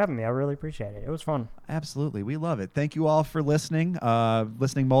 Thank you guys for having me. I really appreciate it. It was fun. Absolutely. We love it. Thank you all for listening,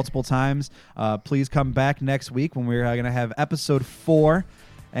 listening multiple times. Please come back next week when we're going to have episode 4.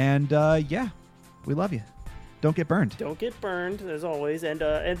 And, yeah, we love you. Don't get burned. Don't get burned, as always. And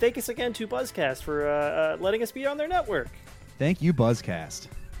thank us again to Buzzcast for letting us be on their network. Thank you, Buzzcast.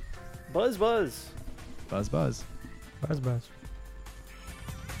 Buzz, buzz. Buzz, buzz. Buzz, buzz.